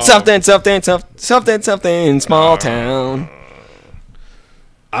 Oh. Something small town.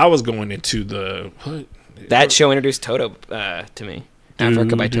 I was going into the what? That show introduced Toto to me.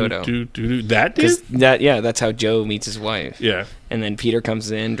 Africa by Toto. That did? That's how Joe meets his wife. Yeah. And then Peter comes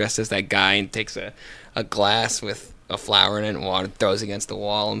in dressed as that guy and takes a glass with a flower in it and water, throws against the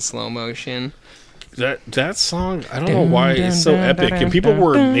wall in slow motion. That song, I don't know why it's so epic, and people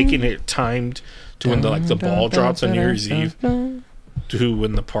were making it timed to when the ball drops on New Year's Eve to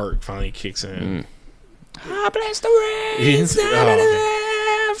when the part finally kicks in. I bless the rains down in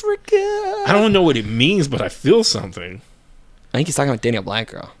Africa. I don't know what it means, but I feel something. I think he's talking about dating a black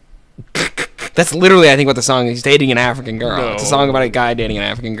girl. That's literally, I think, what the song is. He's dating an African girl. No. It's a song about a guy dating an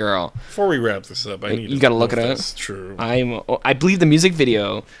African girl. Before we wrap this up, I need You to gotta know look if it up. That's true. I believe the music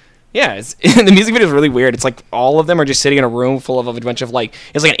video. Yeah, the music video is really weird. It's like all of them are just sitting in a room full of a bunch of like,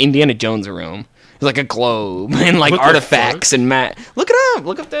 it's like an Indiana Jones room. It's like a globe and like What the artifacts fuck? and Look it up.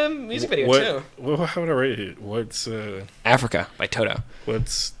 Look up the music video too. Well, how would I rate it? What's Africa by Toto.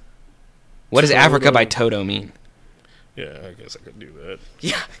 What What does Africa by Toto? Toto mean? Yeah, I guess I could do that.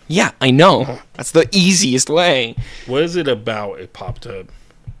 Yeah, I know. That's the easiest way. What is it about? It popped up.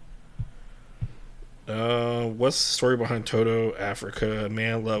 What's the story behind Toto? Africa, a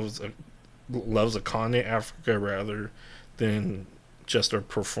man loves a continent, Africa, rather than just a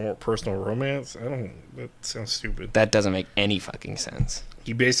personal romance. That sounds stupid. That doesn't make any fucking sense.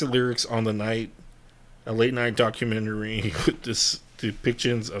 He based the lyrics on a late night documentary with this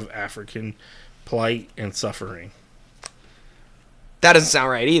depictions of African plight and suffering. That doesn't sound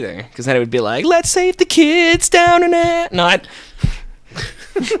right either, because then it would be like, let's save the kids down in it. Not.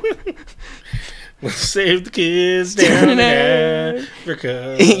 Let's save the kids down in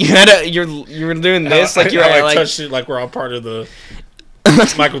Africa. you were doing this like you're I like touched it like we're all part of the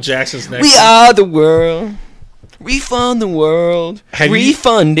Michael Jackson's next. we are the world. Refund the world. Have you-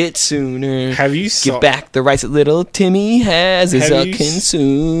 Refund it sooner. Have you Give back the rights that little Timmy has as Have a you s-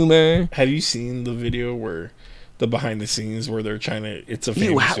 consumer. Have you seen the video where the behind the scenes where they're trying to? It's a Ew,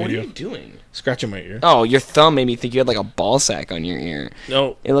 famous what are video. you doing? Scratching my ear. Oh, your thumb made me think you had like a ball sack on your ear.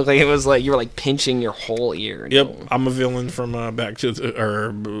 No. It looked like it was like you were like pinching your whole ear. Yep, No, I'm a villain from Back to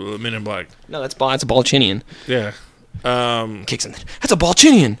Men in Black. no, that's a Balchinian. Yeah. Kicks in. That's a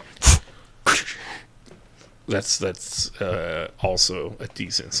Balchinian. That's also a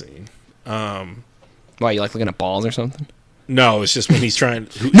decent scene. Why, you like looking at balls or something? No, it's just when he's trying.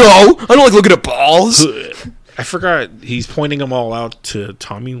 No, I don't like looking at balls. I forgot he's pointing them all out to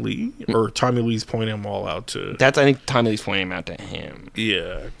Tommy Lee, or Tommy Lee's pointing them all out to. I think Tommy Lee's pointing him out to him.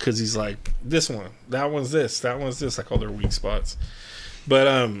 Yeah, because he's like, this one, that one's this, like all their weak spots. But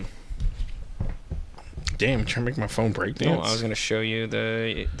damn, I'm trying to make my phone break dance. No, I was gonna show you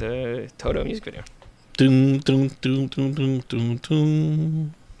the Toto music video. Doom, doom, doom, doom, doom, doom,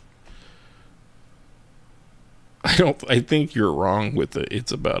 doom. I think you're wrong with the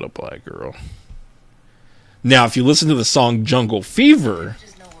 "It's About a Black Girl." Now, if you listen to the song "Jungle Fever,"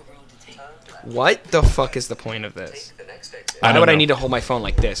 What the fuck is the point of this? Why would I need to hold my phone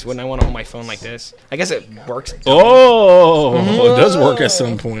like this? Wouldn't I want to hold my phone like this? I guess it works. Oh, it does work at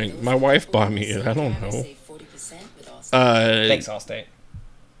some point. My wife bought me it. I don't know. Thanks, Allstate.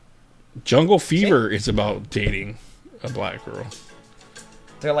 Jungle Fever is about dating a black girl.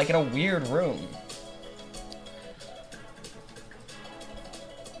 They're like in a weird room.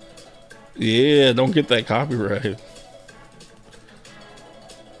 Yeah, don't get that copyright.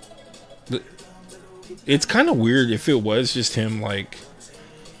 It's kind of weird if it was just him, like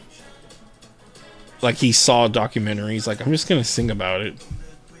he saw a documentary. He's like, I'm just gonna sing about it.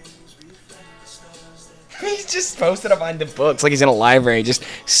 He's just posted up on the books like he's in a library, just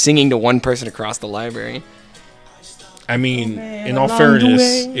singing to one person across the library. I mean, in all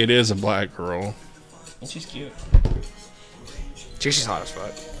fairness, it is a black girl. And she's cute. She's hot as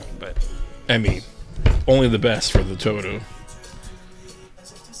fuck, but I mean, only the best for the Toto.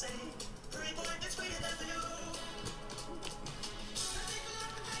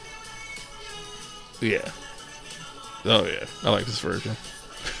 Yeah. Oh yeah, I like this version.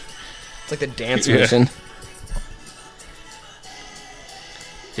 It's like the dance version.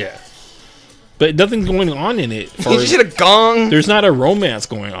 Yeah. But nothing's going on in it. You just hit a gong. There's not a romance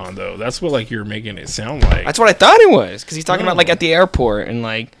going on though. That's what like you're making it sound like. That's what I thought it was, because he's talking about like at the airport and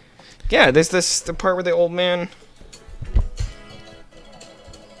like, yeah, there's the part where the old man.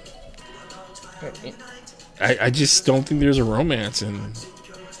 I just don't think there's a romance in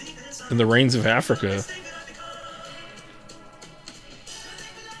the Rains of Africa.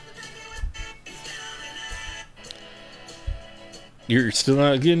 You're still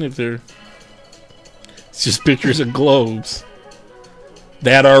not getting it there. It's just pictures of globes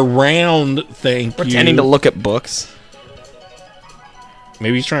that are round. Pretending to look at books.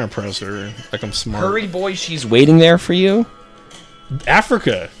 Maybe he's trying to press her like I'm smart. Hurry, boy, she's waiting there for you.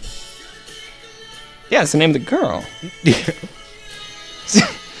 Africa. Yeah, it's the name of the girl. This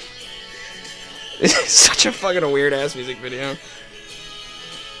is such a fucking weird ass music video.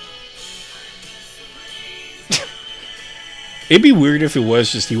 It'd be weird if it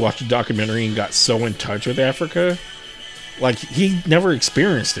was just he watched a documentary and got so in touch with Africa. Like, he never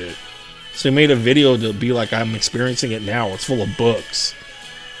experienced it. So he made a video to be like, I'm experiencing it now. It's full of books.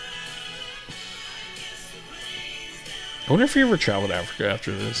 I wonder if he ever traveled to Africa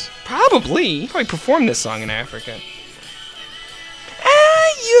after this. Probably. He probably performed this song in Africa.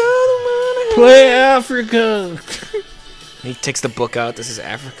 Play Africa! He takes the book out. This is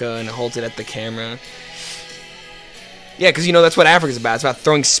Africa, and holds it at the camera. Yeah, because you know that's what Africa's about. It's about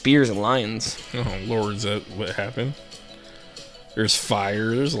throwing spears at lions. Oh, Lord, is that what happened? There's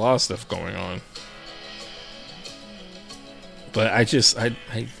fire. There's a lot of stuff going on. But I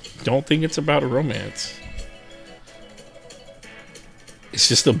don't think it's about a romance. It's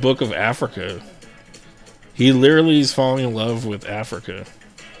just a book of Africa. He literally is falling in love with Africa.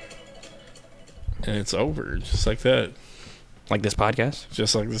 And it's over, just like that. Like this podcast?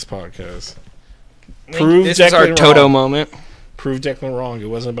 Just like this podcast. This is our Toto moment. Prove Declan wrong. It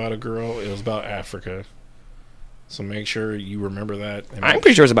wasn't about a girl. It was about Africa. So make sure you remember that. I'm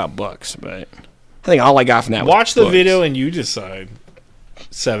pretty sure it's about books, but I think all I got from that was watch the books. video and you decide.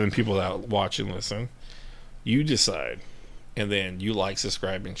 7 people that watch and listen. You decide. And then you like,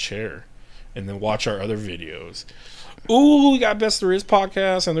 subscribe, and share. And then watch our other videos. Ooh, we got Best There Is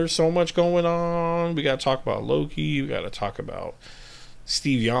podcast, and there's so much going on. We got to talk about Loki. We got to talk about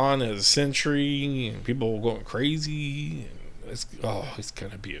Steve Yon as a Sentry, and people going crazy. It's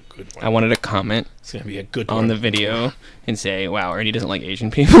going to be a good one. I wanted to comment It's going to be a good on one. the video and say, wow, Ernie doesn't like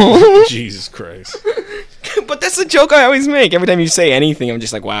Asian people. Jesus Christ. But that's the joke I always make. Every time you say anything, I'm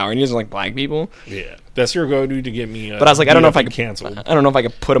just like, wow, Ernie doesn't like black people. Yeah. That's your go-to to get me But I was like, I don't know if I could canceled. I don't know if I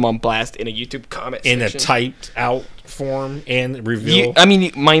could put him on blast in a YouTube comment In section. a typed out form and reveal.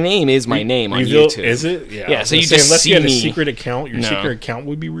 My name is my name on reveal, YouTube. Is it? Yeah. Yeah, so you saying, just unless see you had a me. secret account, your No. secret account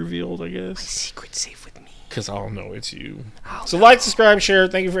would be revealed, I guess. Secret safe with me. Because I'll know it's you. I'll So like, subscribe, share.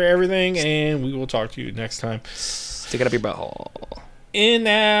 Thank you for everything, and we will talk to you next time. Stick it up your butthole. In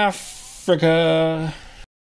Africa.